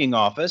Brigade Booking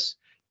Office.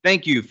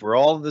 Thank you for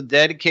all the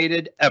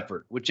dedicated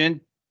effort which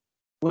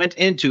went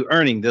into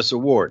earning this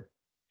award.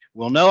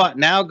 We'll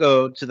now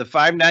go to the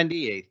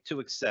 598th to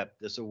accept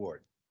this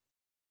award.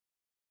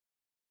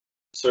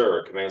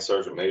 Sir, Command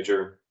Sergeant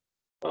Major,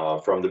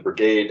 from the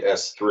Brigade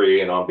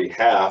S3 and on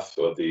behalf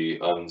of the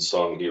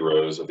unsung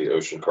heroes of the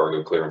Ocean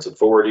Cargo Clearance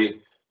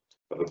Authority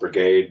of the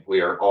Brigade,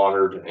 we are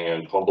honored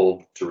and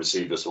humbled to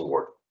receive this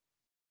award.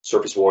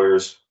 Surface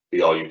Warriors,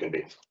 be all you can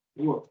be.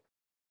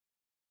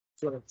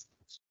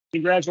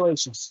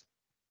 Congratulations.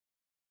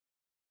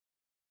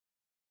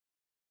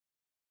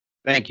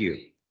 Thank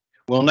you.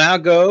 We'll now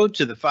go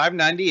to the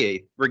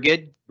 598th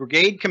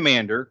Brigade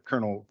Commander,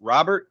 Colonel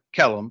Robert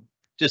Kellum,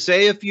 to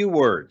say a few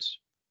words.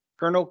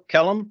 Colonel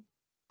Kellum,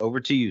 over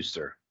to you,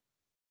 sir.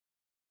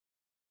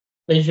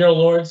 Major General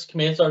Lawrence,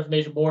 Command Sergeant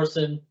Major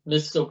Morrison,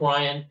 Mrs.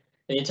 O'Brien, and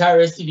the entire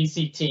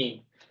SDDC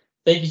team.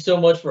 Thank you so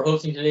much for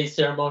hosting today's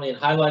ceremony and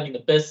highlighting the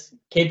best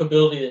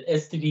capability that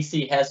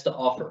SDDC has to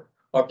offer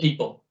our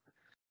people.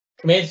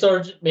 Command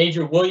Sergeant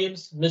Major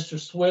Williams, Mr.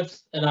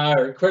 Swift, and I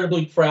are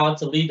incredibly proud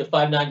to lead the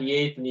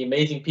 598th and the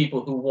amazing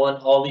people who won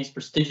all these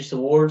prestigious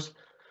awards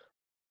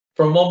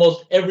from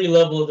almost every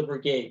level of the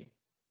brigade.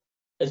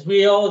 As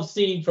we all have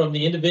seen from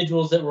the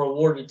individuals that were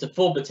awarded to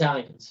full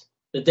battalions,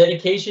 the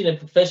dedication and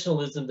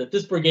professionalism that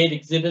this brigade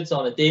exhibits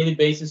on a daily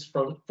basis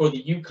for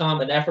the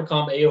UCOM and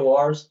AFRICOM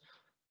AORs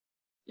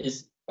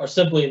are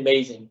simply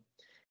amazing.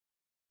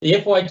 The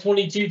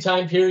FY22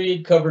 time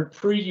period covered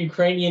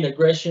pre-Ukrainian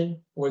aggression,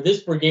 where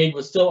this brigade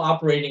was still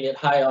operating at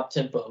high op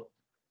tempo.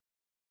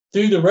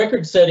 Through the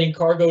record-setting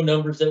cargo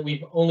numbers that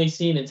we've only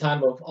seen in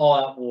time of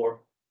all-out war.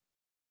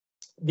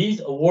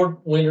 These award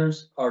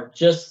winners are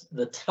just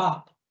the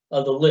top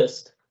of the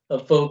list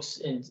of folks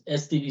in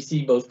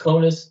SDDC, both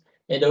CONUS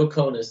and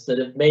OCONUS, that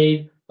have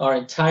made our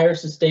entire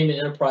sustainment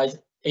enterprise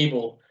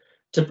able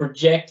to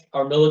project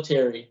our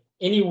military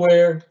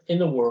anywhere in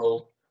the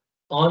world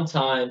on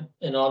time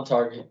and on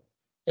target.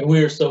 And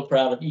we are so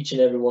proud of each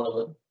and every one of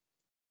them.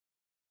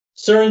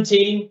 Sir and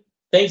team,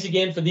 thanks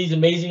again for these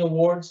amazing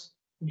awards.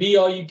 Be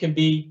all you can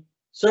be,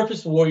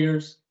 Surface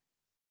Warriors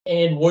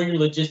and Warrior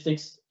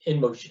Logistics in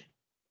motion.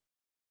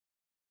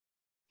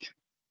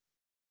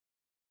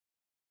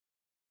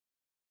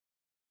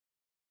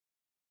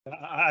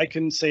 I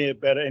couldn't say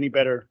it any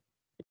better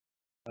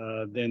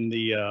than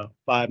the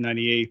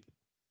 598th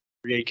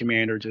Brigade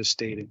Commander just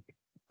stated.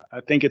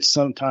 I think it's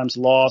sometimes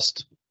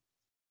lost,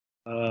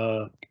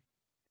 and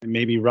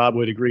maybe Rob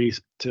would agree,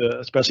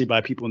 especially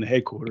by people in the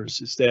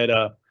headquarters, is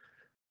that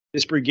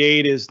this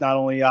brigade is not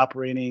only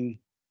operating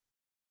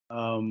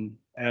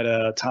at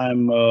a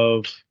time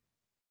of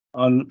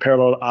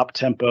unparalleled op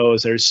tempo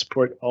as they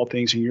support all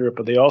things in Europe,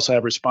 but they also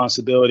have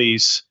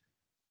responsibilities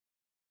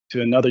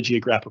to another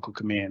geographical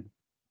command.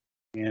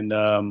 And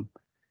I'll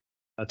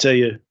tell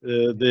you,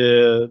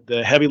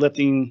 the heavy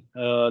lifting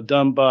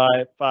done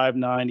by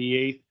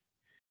 598th,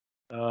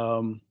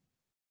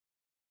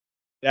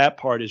 that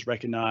part is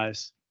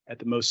recognized at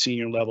the most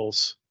senior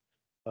levels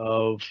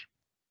of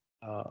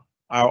our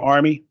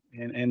Army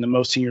and the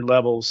most senior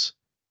levels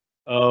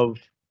of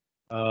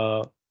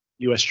U.S.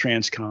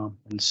 Transcom.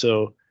 And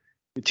so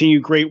continue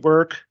great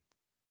work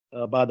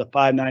by the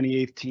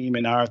 598th team,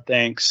 and our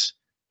thanks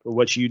for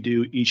what you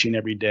do each and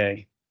every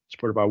day.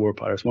 Support of our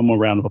warfighters. One more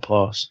round of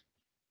applause.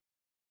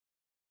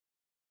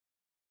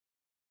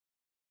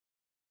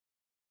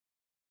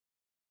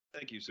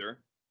 Thank you, sir.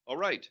 All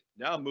right,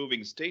 now moving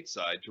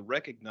stateside to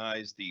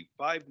recognize the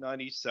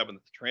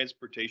 597th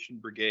Transportation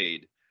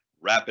Brigade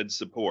Rapid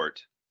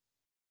Support.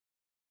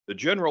 The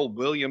General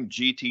William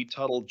G.T.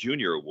 Tuttle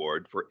Jr.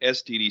 Award for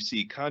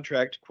SDDC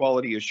Contract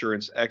Quality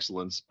Assurance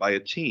Excellence by a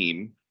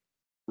team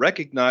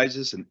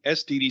recognizes an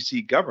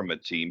SDDC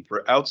government team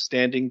for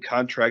outstanding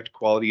contract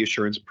quality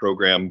assurance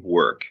program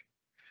work.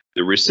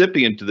 The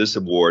recipient to this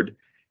award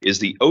is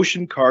the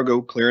Ocean Cargo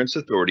Clearance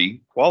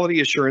Authority Quality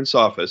Assurance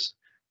Office,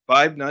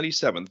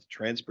 597th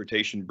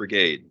Transportation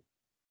Brigade.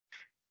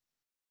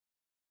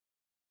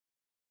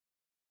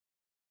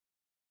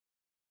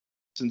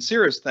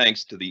 Sincerest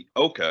thanks to the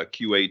OCA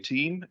QA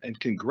team and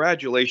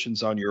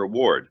congratulations on your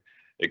award.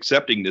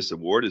 Accepting this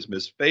award is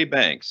Ms. Faye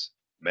Banks.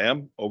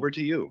 Ma'am, over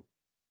to you.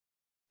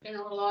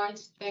 General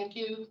Lawrence, thank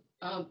you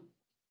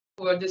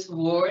for this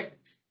award.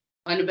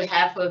 On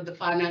behalf of the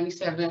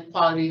 597th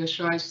Quality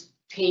Assurance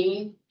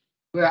team,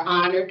 we're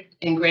honored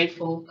and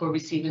grateful for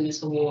receiving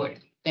this award.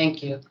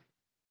 Thank you.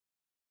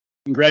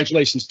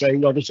 Congratulations, Faye.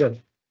 Well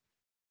deserved.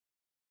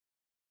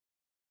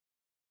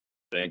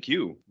 Thank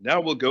you.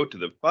 Now we'll go to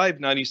the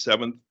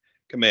 597th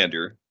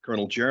Commander,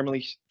 Colonel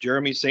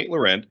Jeremy St.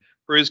 Laurent,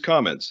 for his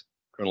comments.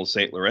 Colonel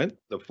St. Laurent,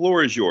 the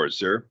floor is yours,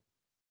 sir.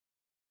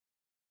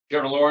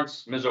 General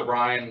Lawrence, Ms.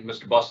 O'Brien,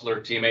 Mr. Bustler,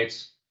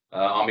 teammates,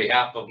 on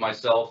behalf of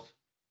myself,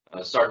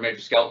 Sergeant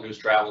Major Skelton, who's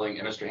traveling,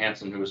 and Mr.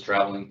 Hanson, who is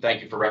traveling,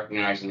 thank you for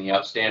recognizing the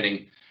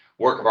outstanding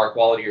work of our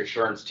quality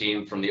assurance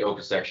team from the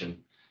OCA section.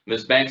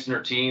 Ms. Banks and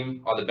her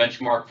team are the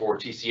benchmark for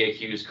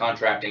TCAQ's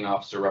contracting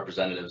officer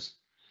representatives.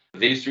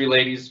 These three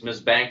ladies,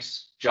 Ms.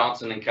 Banks,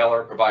 Johnson, and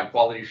Keller, provide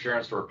quality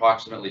assurance for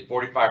approximately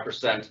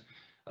 45%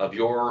 of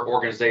your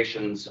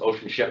organization's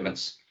ocean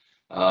shipments.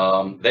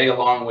 They,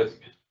 along with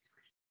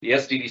the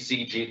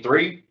SDDC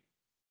G3,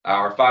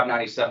 our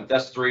 597th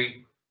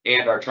S3,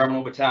 and our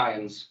terminal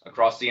battalions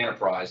across the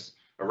enterprise,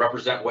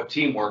 represent what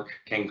teamwork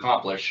can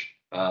accomplish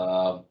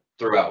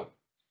throughout.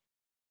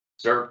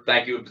 Sir,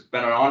 thank you. It's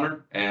been an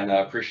honor, and I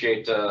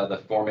appreciate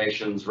the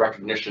formation's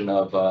recognition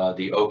of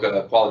the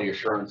OCA Quality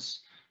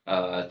Assurance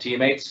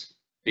teammates.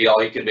 Be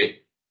all you can be.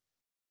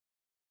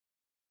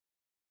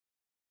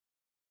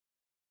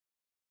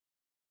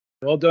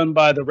 Well done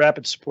by the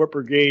Rapid Support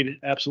Brigade.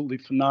 Absolutely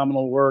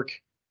phenomenal work,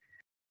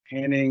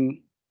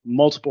 handling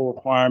multiple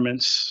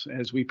requirements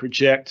as we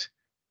project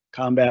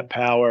combat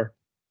power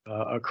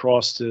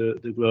across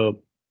the globe.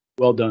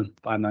 Well done,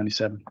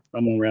 597.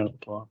 I'm gonna round of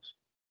applause.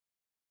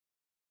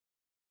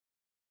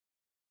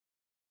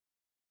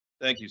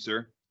 Thank you,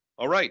 sir.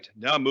 All right,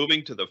 now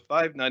moving to the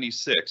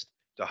 596th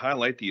to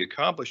highlight the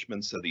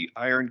accomplishments of the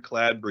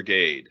Ironclad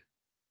Brigade.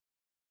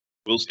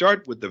 We'll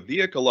start with the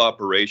Vehicle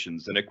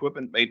Operations and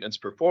Equipment Maintenance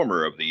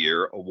Performer of the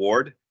Year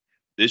award.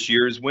 This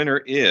year's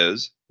winner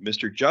is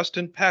Mr.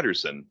 Justin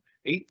Patterson,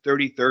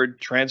 833rd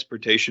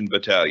Transportation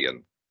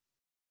Battalion.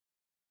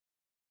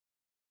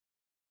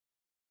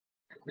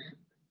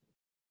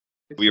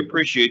 We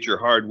appreciate your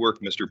hard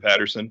work, Mr.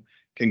 Patterson.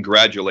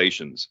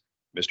 Congratulations.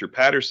 Mr.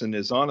 Patterson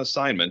is on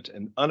assignment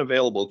and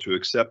unavailable to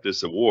accept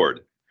this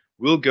award.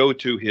 We'll go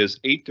to his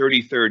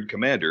 833rd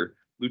Commander,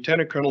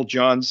 Lieutenant Colonel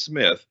John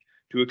Smith,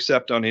 to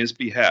accept on his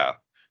behalf.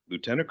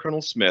 Lieutenant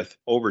Colonel Smith,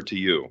 over to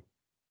you.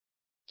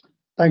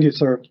 Thank you,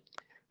 sir.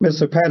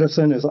 Mr.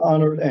 Patterson is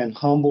honored and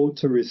humbled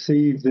to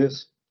receive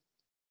this.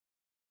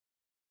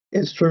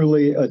 It's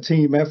truly a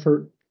team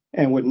effort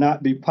and would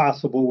not be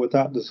possible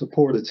without the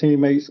support of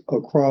teammates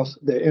across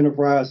the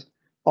enterprise.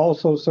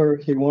 Also, sir,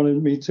 he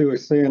wanted me to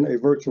extend a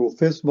virtual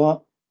fist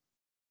bump.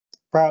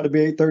 Proud to be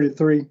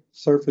 833,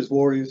 Surface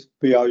Warriors,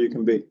 be all you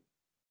can be.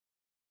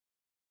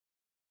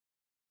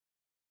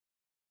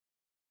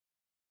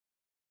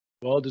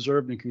 Well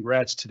deserved, and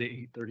congrats to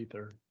the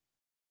 833rd.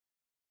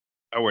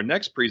 Our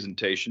next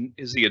presentation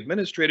is the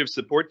Administrative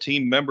Support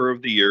Team Member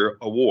of the Year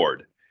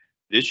award.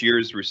 This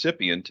year's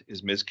recipient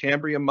is Ms.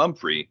 Cambria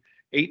Mumphrey,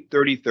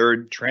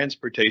 833rd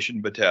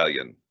Transportation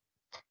Battalion.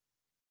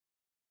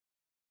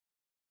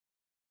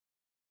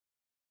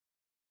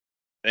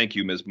 Thank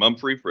you, Ms.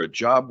 Mumphrey, for a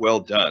job well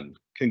done.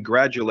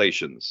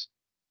 Congratulations.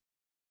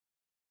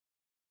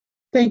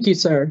 Thank you,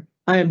 sir.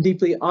 I am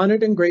deeply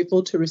honored and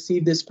grateful to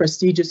receive this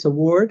prestigious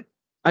award.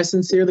 I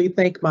sincerely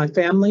thank my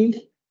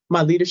family,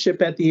 my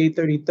leadership at the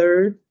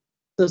 833rd,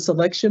 the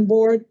selection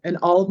board, and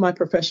all of my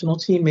professional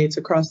teammates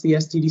across the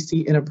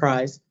SDDC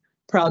enterprise.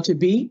 Proud to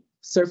be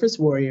Surface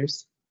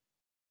Warriors.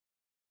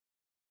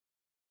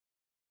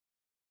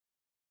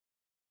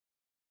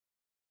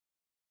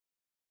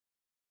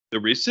 The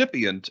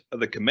recipient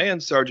of the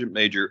Command Sergeant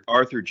Major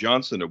Arthur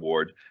Johnson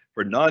Award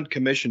for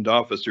Non-Commissioned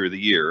Officer of the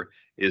Year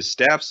is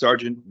Staff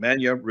Sergeant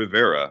Manya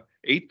Rivera,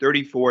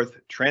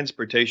 834th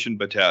Transportation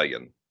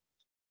Battalion.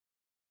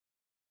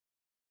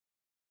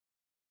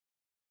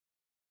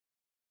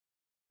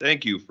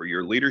 Thank you for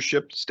your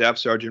leadership, Staff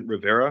Sergeant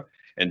Rivera,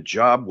 and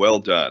job well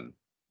done.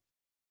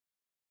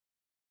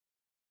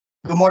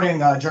 Good morning,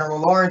 General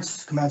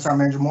Lawrence, Command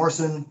Sergeant Major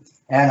Morrison,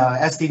 and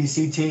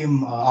SDDC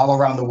team all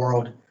around the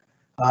world.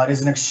 It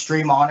is an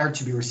extreme honor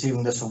to be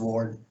receiving this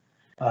award.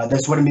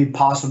 This wouldn't be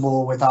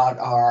possible without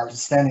our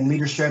outstanding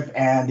leadership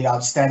and the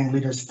outstanding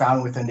leaders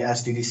found within the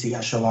SDDC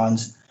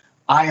echelons.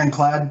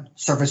 Ironclad,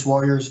 Surface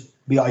Warriors,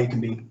 be all you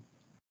can be.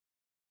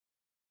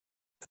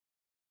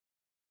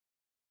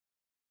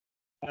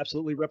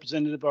 Absolutely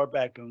representative of our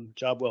backbone.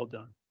 Job well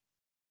done.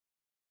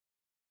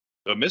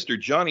 The Mr.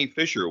 Johnny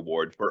Fisher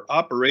Award for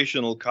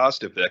Operational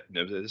Cost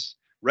Effectiveness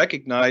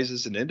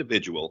recognizes an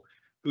individual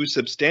who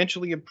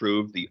substantially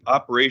improved the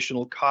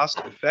operational cost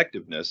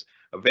effectiveness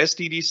of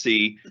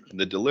SDDC in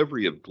the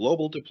delivery of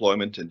global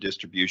deployment and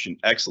distribution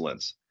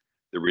excellence.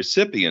 The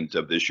recipient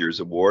of this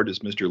year's award is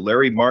Mr.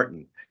 Larry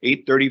Martin,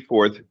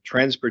 834th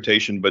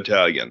Transportation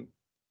Battalion.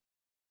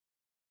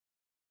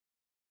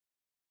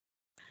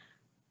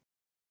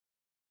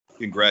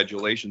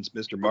 Congratulations,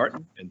 Mr.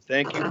 Martin, and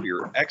thank you for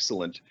your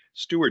excellent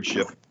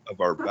stewardship of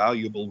our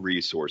valuable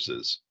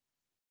resources.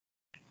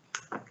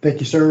 Thank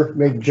you, sir.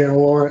 Major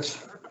General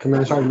Lawrence,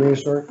 Command Sergeant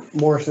Major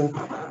Morrison.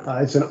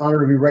 It's an honor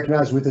to be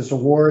recognized with this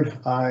award.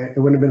 It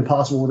wouldn't have been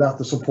possible without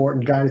the support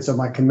and guidance of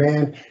my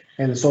command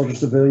and the soldier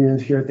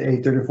civilians here at the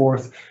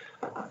 834th.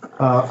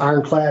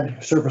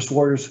 Ironclad, Surface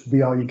Warriors,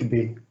 be all you can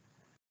be.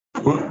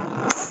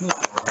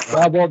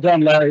 Job well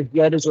done, Larry.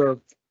 Well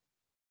deserved.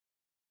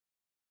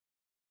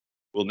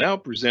 We'll now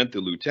present the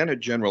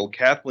Lieutenant General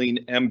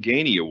Kathleen M.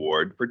 Gainey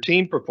Award for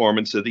Team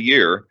Performance of the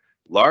Year,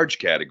 large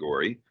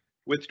category,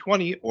 with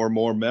 20 or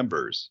more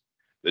members.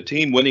 The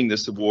team winning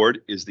this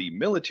award is the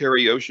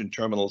Military Ocean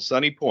Terminal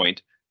Sunny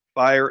Point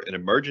Fire and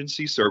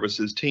Emergency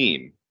Services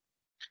Team.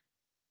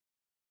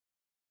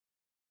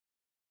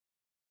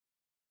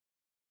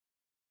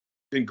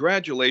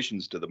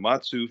 Congratulations to the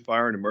Matsu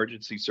Fire and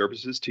Emergency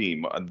Services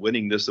team on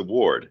winning this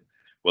award.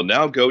 We'll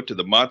now go to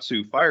the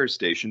Matsu Fire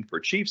Station for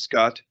Chief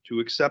Scott to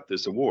accept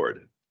this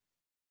award.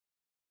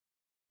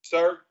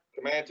 Sir,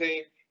 command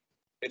team,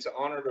 it's an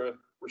honor to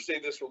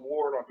receive this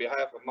award on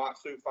behalf of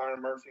Matsu Fire and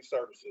Emergency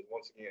Services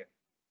once again.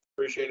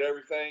 Appreciate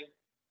everything.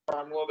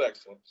 Terminal of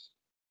Excellence.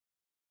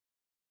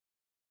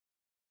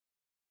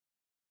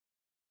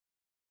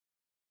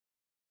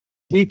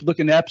 Keith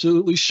looking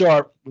absolutely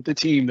sharp with the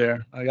team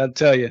there, I got to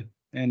tell you.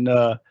 And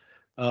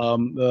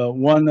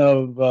one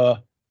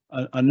of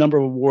a number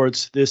of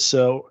awards this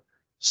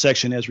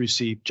section has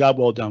received. Job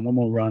well done. One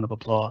more round of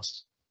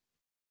applause.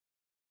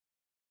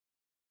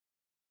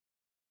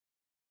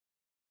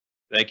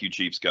 Thank you,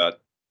 Chief Scott.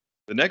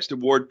 The next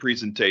award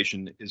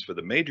presentation is for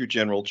the Major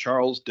General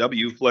Charles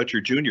W.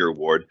 Fletcher Jr.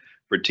 Award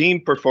for Team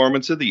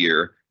Performance of the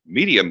Year,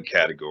 medium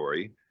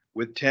category,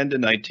 with 10 to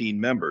 19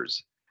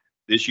 members.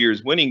 This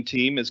year's winning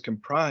team is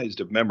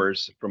comprised of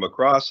members from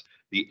across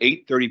the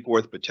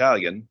 834th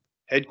Battalion,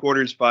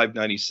 Headquarters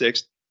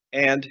 596th,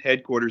 and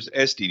Headquarters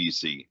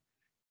SDDC.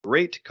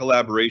 Great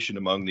collaboration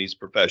among these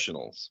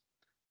professionals.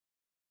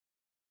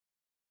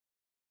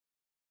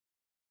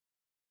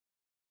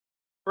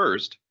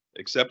 First,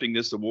 accepting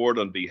this award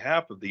on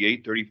behalf of the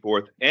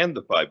 834th and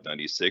the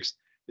 596th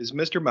is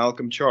Mr.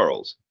 Malcolm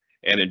Charles,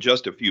 and in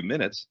just a few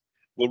minutes,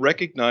 we'll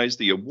recognize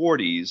the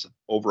awardees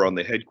over on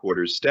the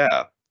headquarters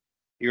staff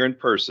here in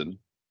person.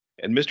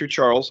 And Mr.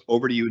 Charles,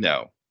 over to you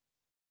now.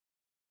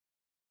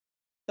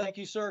 Thank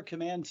you, sir.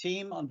 Command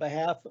team, on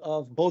behalf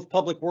of both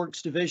Public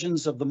Works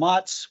divisions of the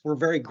MOTS, we're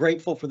very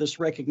grateful for this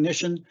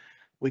recognition.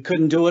 We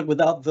couldn't do it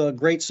without the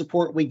great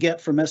support we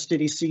get from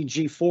SDDC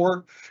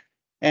G4,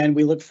 and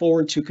we look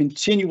forward to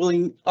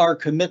continuing our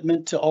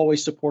commitment to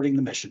always supporting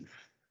the mission.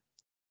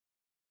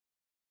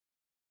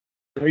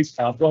 Great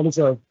stuff. Well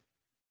deserved.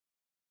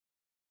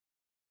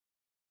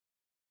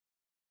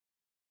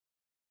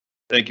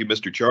 Thank you,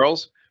 Mr.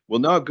 Charles. We'll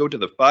now go to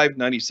the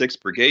 596th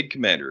Brigade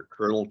Commander,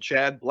 Colonel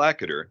Chad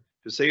Blacketer,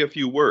 to say a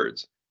few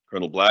words.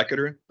 Colonel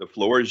Blacketer, the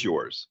floor is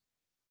yours.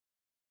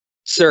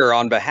 Sir,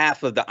 on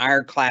behalf of the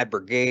Ironclad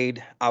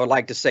Brigade, I would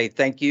like to say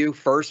thank you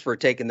first for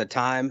taking the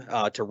time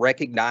to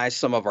recognize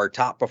some of our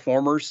top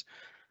performers.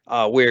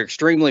 We're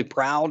extremely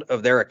proud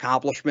of their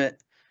accomplishment,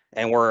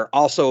 and we're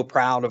also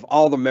proud of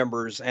all the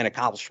members and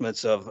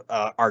accomplishments of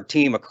our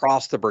team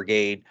across the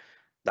brigade.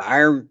 The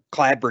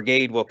Ironclad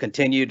Brigade will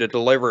continue to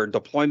deliver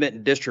deployment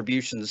and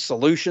distribution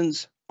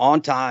solutions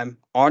on time,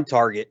 on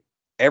target,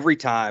 every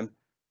time.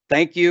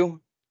 Thank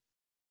you,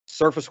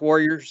 Surface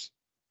Warriors.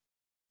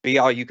 Be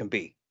all you can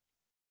be.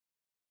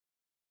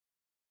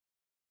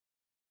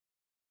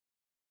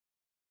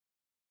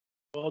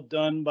 Well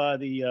done by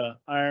the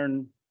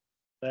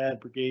Ironclad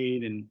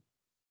Brigade, and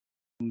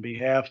on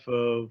behalf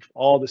of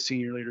all the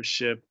senior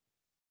leadership,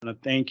 I want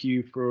to thank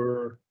you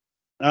for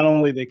not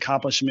only the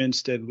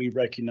accomplishments that we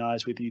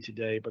recognize with you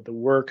today, but the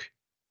work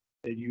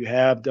that you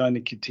have done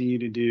and continue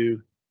to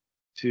do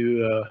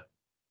to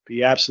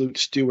be absolute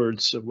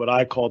stewards of what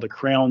I call the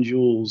crown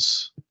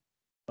jewels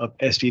of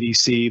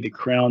SDDC, the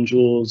crown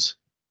jewels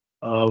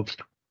of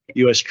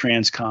U.S.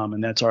 Transcom,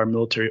 and that's our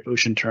military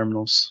ocean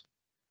terminals.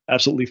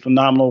 Absolutely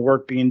phenomenal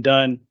work being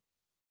done,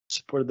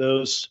 support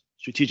those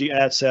strategic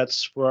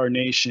assets for our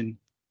nation,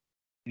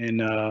 and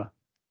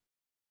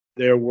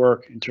their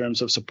work in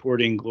terms of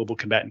supporting global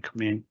combatant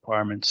command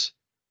requirements.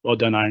 Well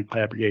done,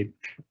 Ironclad Brigade.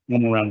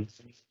 One more round.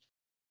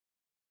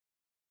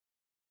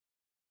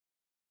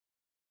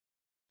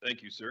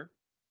 Thank you, sir.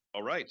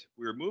 All right,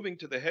 we're moving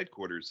to the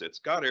headquarters at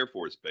Scott Air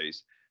Force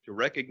Base to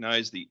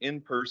recognize the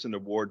in-person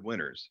award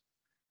winners.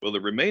 Will the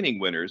remaining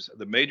winners of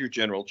the Major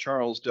General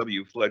Charles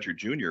W. Fletcher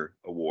Jr.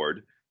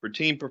 Award for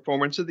Team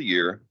Performance of the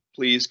Year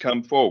please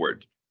come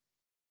forward?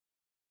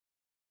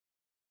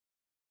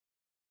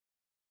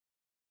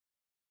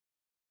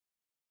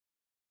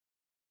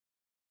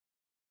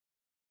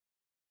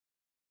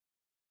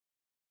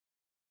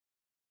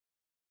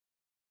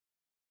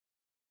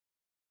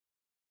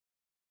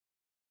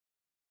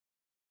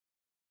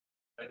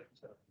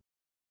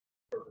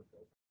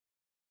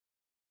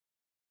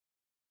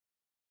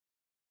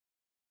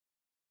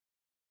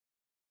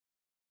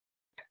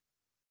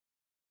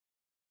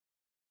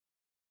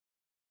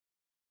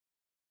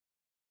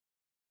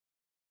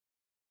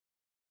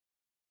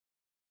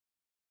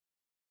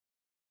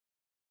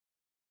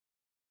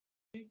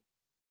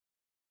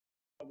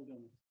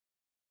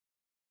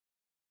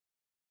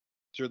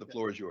 Sir, the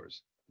floor is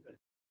yours.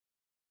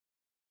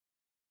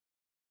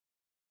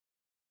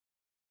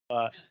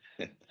 Well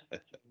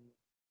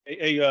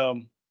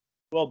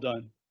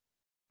done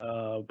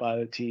by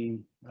the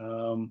team.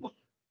 The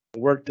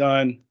work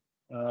done,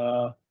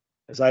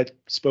 as I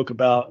spoke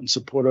about, in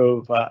support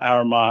of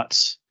our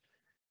MOTS.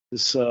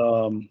 This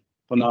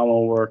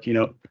phenomenal work. You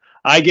know,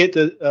 I get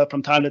to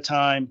from time to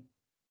time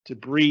to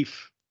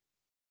brief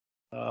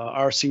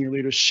our senior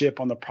leadership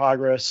on the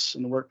progress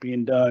and the work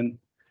being done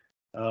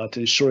to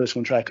ensure this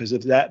on track. Because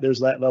if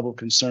there's that level of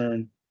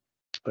concern,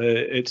 but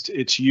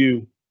it's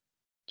you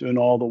doing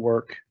all the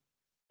work,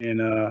 and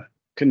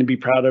couldn't be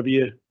proud of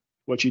you,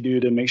 what you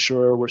do to make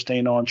sure we're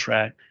staying on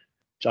track.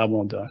 Job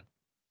well done.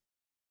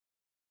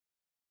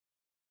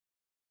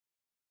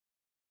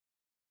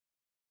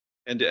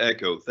 And to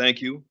echo,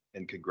 thank you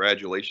and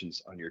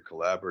congratulations on your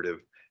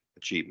collaborative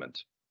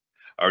achievement.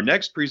 Our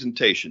next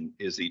presentation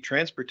is the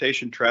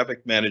Transportation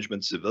Traffic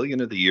Management Civilian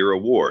of the Year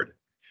Award.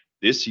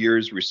 This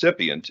year's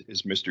recipient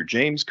is Mr.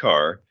 James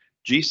Carr,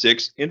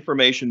 G6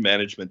 Information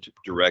Management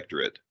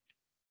Directorate.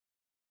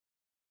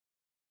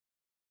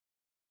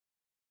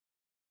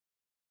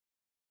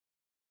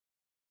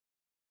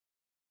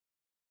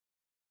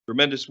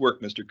 Tremendous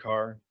work, Mr.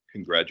 Carr.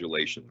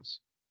 Congratulations.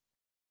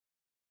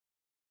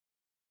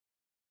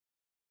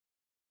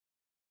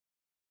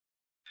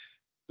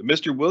 The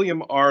Mr.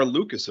 William R.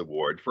 Lucas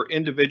Award for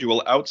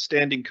individual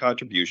outstanding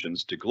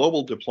contributions to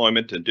global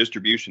deployment and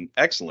distribution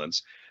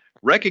excellence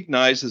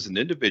recognizes an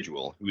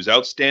individual whose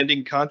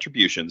outstanding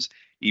contributions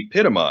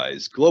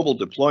epitomize global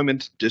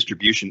deployment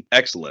distribution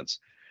excellence.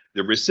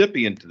 The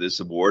recipient to this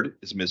award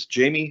is Ms.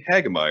 Jamie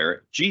Hagemeyer,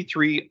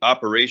 G3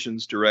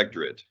 Operations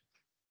Directorate.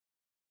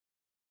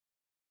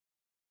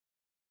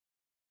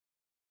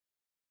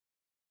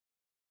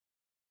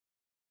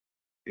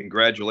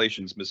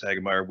 Congratulations, Ms.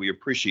 Hagemeyer. We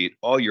appreciate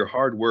all your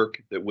hard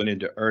work that went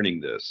into earning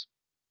this.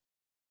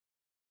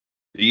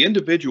 The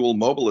Individual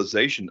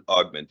Mobilization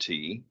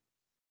Augmentee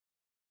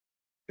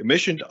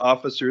Commissioned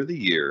Officer of the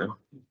Year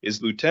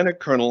is Lieutenant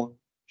Colonel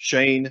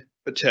Shane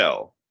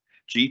Patel,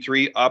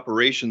 G3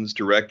 Operations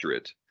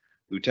Directorate.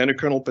 Lieutenant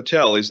Colonel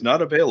Patel is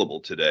not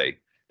available today.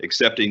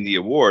 Accepting the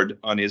award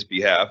on his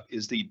behalf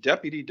is the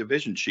Deputy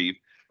Division Chief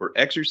for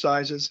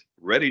Exercises,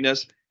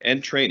 Readiness,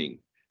 and Training,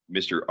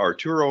 Mr.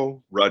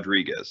 Arturo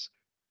Rodriguez.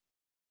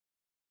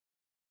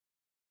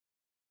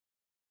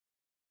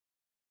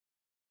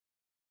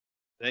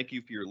 Thank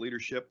you for your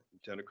leadership,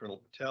 Lieutenant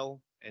Colonel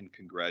Patel, and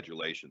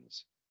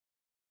congratulations.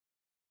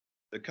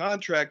 The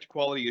Contract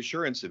Quality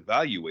Assurance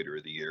Evaluator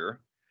of the Year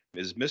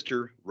is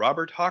Mr.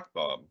 Robert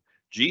Hochbaum,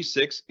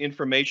 G6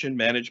 Information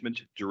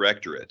Management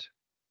Directorate.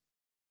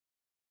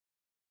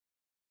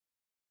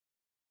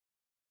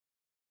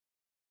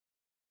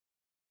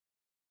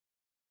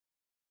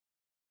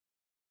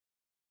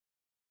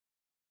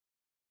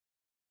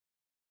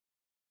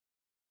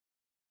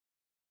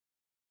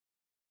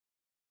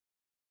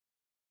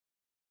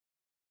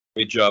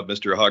 Great job,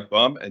 Mr.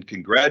 Hochbaum, and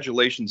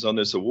congratulations on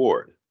this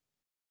award.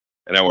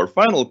 And our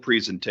final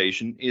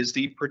presentation is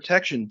the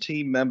Protection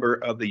Team Member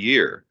of the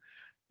Year.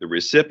 The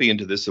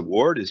recipient of this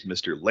award is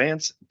Mr.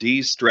 Lance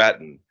D.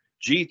 Stratton,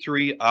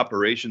 G3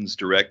 Operations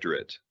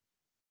Directorate.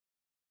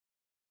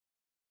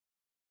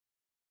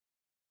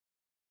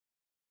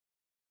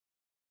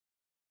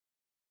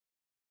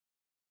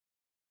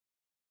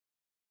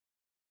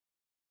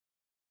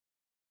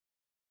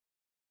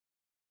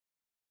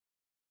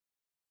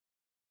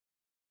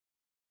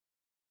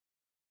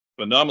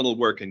 Phenomenal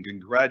work and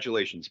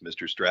congratulations,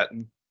 Mr.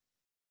 Stratton.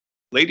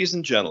 Ladies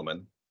and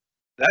gentlemen,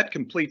 that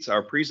completes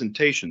our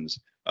presentations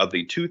of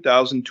the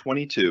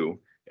 2022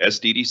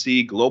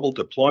 SDDC Global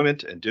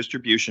Deployment and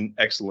Distribution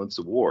Excellence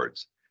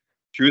Awards.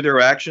 Through their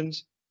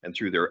actions and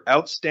through their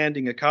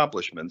outstanding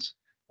accomplishments,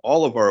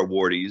 all of our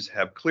awardees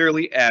have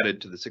clearly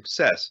added to the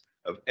success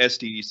of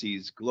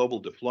SDDC's Global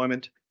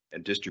Deployment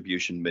and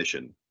Distribution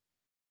mission.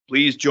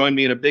 Please join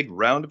me in a big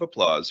round of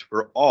applause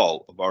for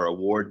all of our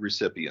award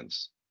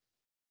recipients.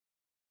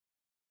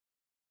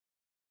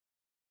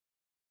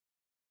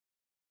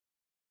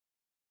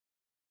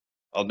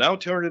 I'll now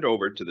turn it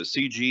over to the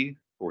CG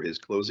for his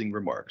closing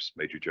remarks.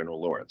 Major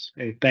General Lawrence.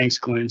 Hey, thanks,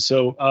 Glenn.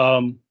 So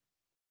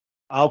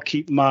I'll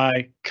keep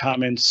my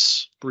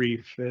comments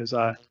brief as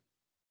I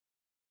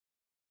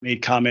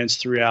made comments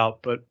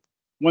throughout. But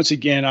once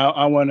again,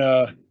 I want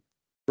to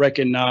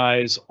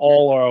recognize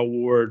all our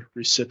award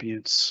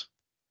recipients.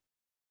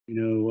 You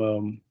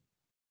know,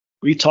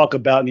 we talk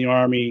about in the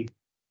Army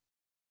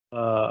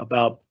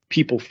about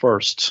people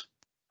first,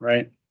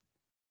 right?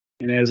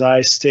 And as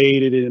I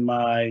stated in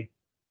my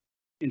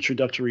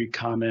introductory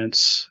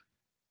comments,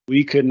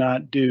 we could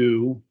not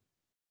do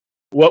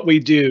what we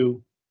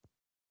do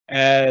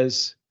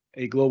as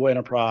a global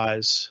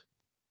enterprise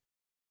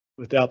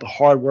without the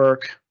hard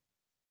work,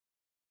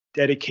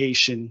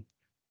 dedication,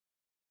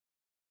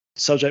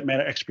 subject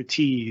matter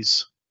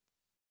expertise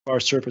of our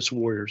service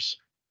warriors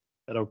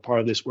that are part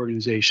of this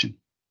organization.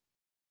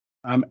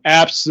 I'm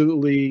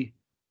absolutely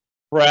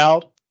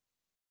proud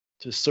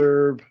to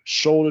serve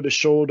shoulder to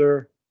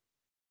shoulder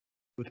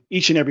with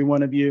each and every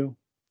one of you.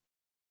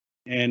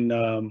 And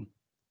the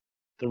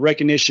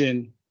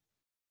recognition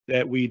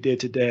that we did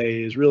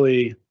today is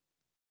really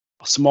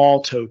a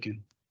small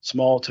token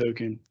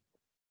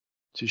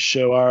to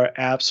show our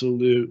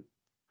absolute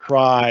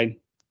pride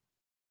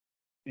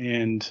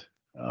and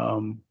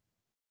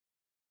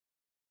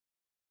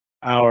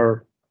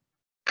our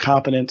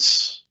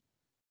competence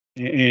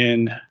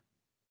and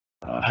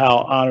how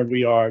honored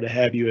we are to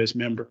have you as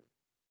member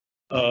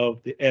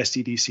of the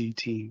SDDC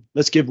team.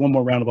 Let's give one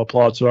more round of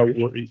applause to our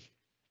awardees.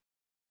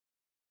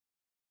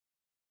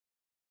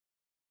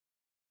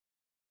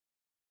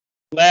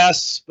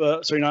 Last,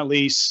 but certainly not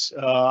least,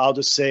 I'll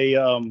just say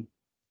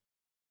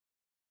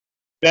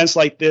events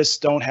like this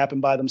don't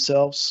happen by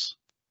themselves.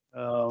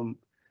 There are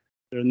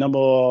a number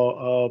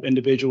of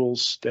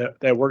individuals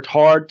that worked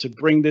hard to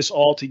bring this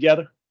all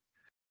together.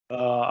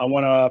 I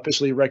want to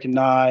officially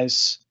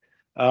recognize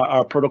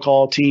our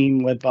protocol team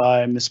led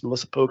by Ms.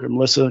 Melissa Poker.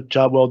 Melissa,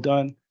 job well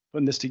done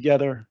putting this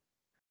together.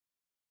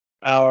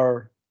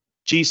 Our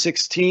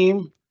G6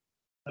 team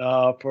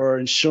for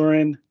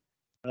ensuring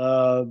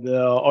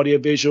the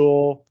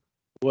audiovisual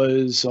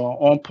was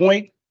on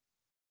point,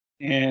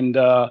 and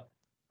our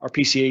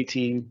PCA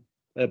team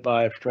led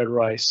by Fred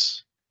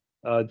Rice.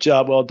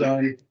 Job well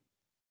done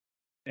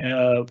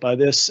by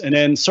this. And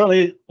then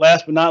certainly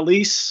last but not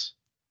least,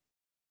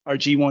 our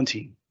G1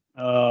 team,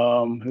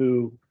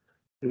 who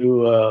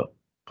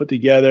put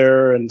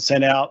together and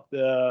sent out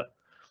the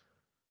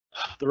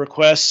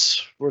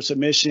requests for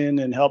submission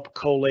and helped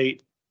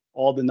collate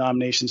all the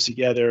nominations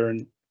together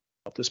and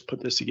helped us put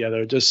this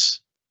together.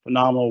 Just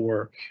phenomenal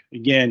work.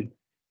 Again,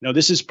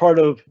 this is part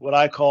of what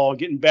I call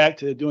getting back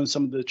to doing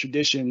some of the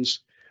traditions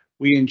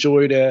we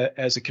enjoyed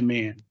as a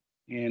command.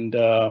 And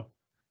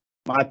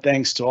my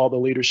thanks to all the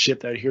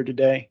leadership that are here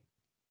today,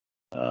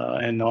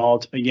 and to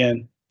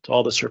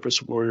all the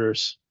service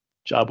warriors.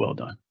 Job well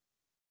done.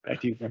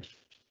 Back to you, Frank.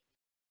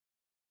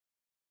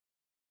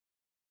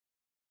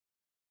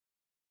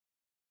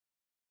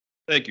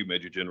 Thank you,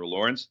 Major General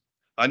Lawrence.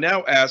 I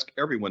now ask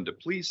everyone to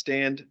please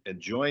stand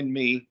and join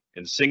me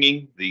in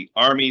singing the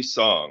Army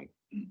song.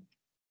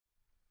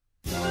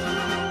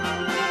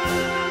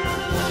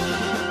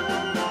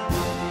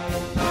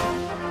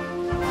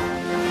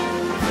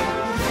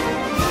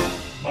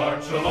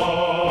 March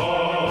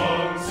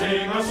along,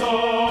 sing a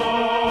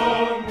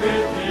song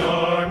with the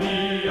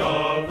army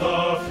of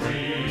the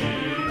free.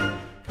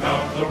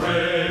 Count the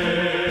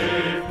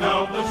brave,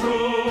 count the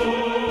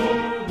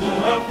true, who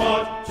have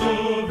fought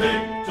to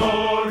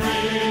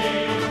victory.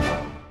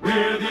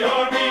 We're the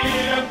army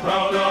and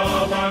proud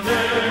of our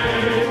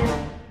name.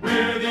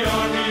 We're the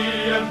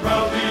army and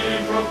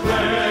proudly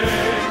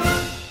proclaim.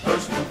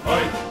 First to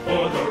fight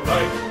for the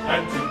right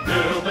and to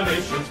build the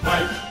nation's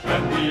might,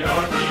 and the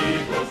army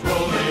goes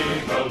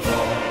rolling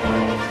along.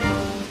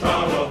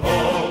 Proud of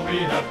all we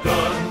have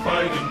done,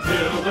 fighting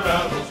till the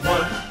battle's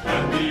won,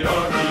 and the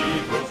army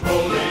goes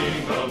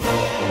rolling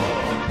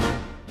along.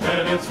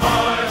 And it's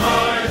high,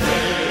 high,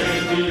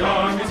 hey, the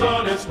army's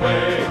on its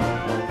way.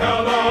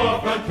 Count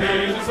off and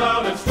Kate is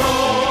out and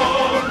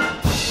strong.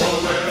 For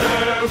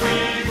wherever we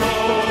go,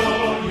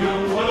 you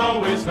will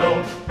always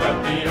know that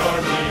the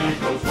army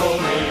goes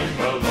rolling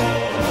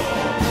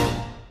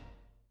along.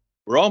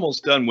 We're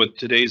almost done with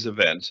today's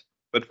event,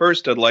 but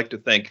first I'd like to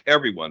thank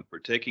everyone for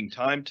taking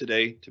time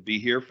today to be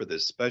here for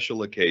this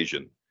special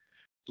occasion.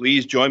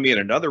 Please join me in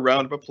another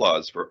round of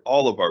applause for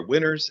all of our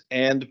winners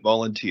and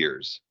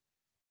volunteers.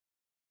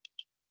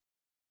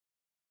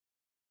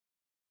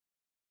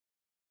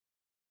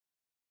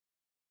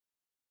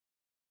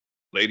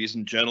 Ladies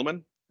and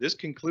gentlemen, this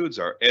concludes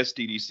our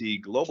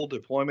SDDC Global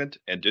Deployment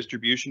and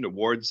Distribution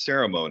Awards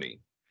ceremony.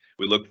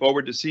 We look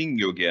forward to seeing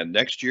you again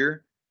next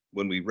year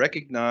when we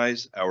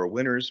recognize our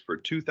winners for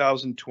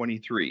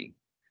 2023.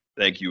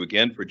 Thank you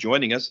again for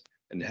joining us,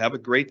 and have a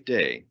great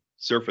day.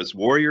 Surface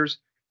Warriors,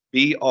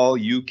 be all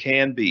you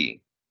can be.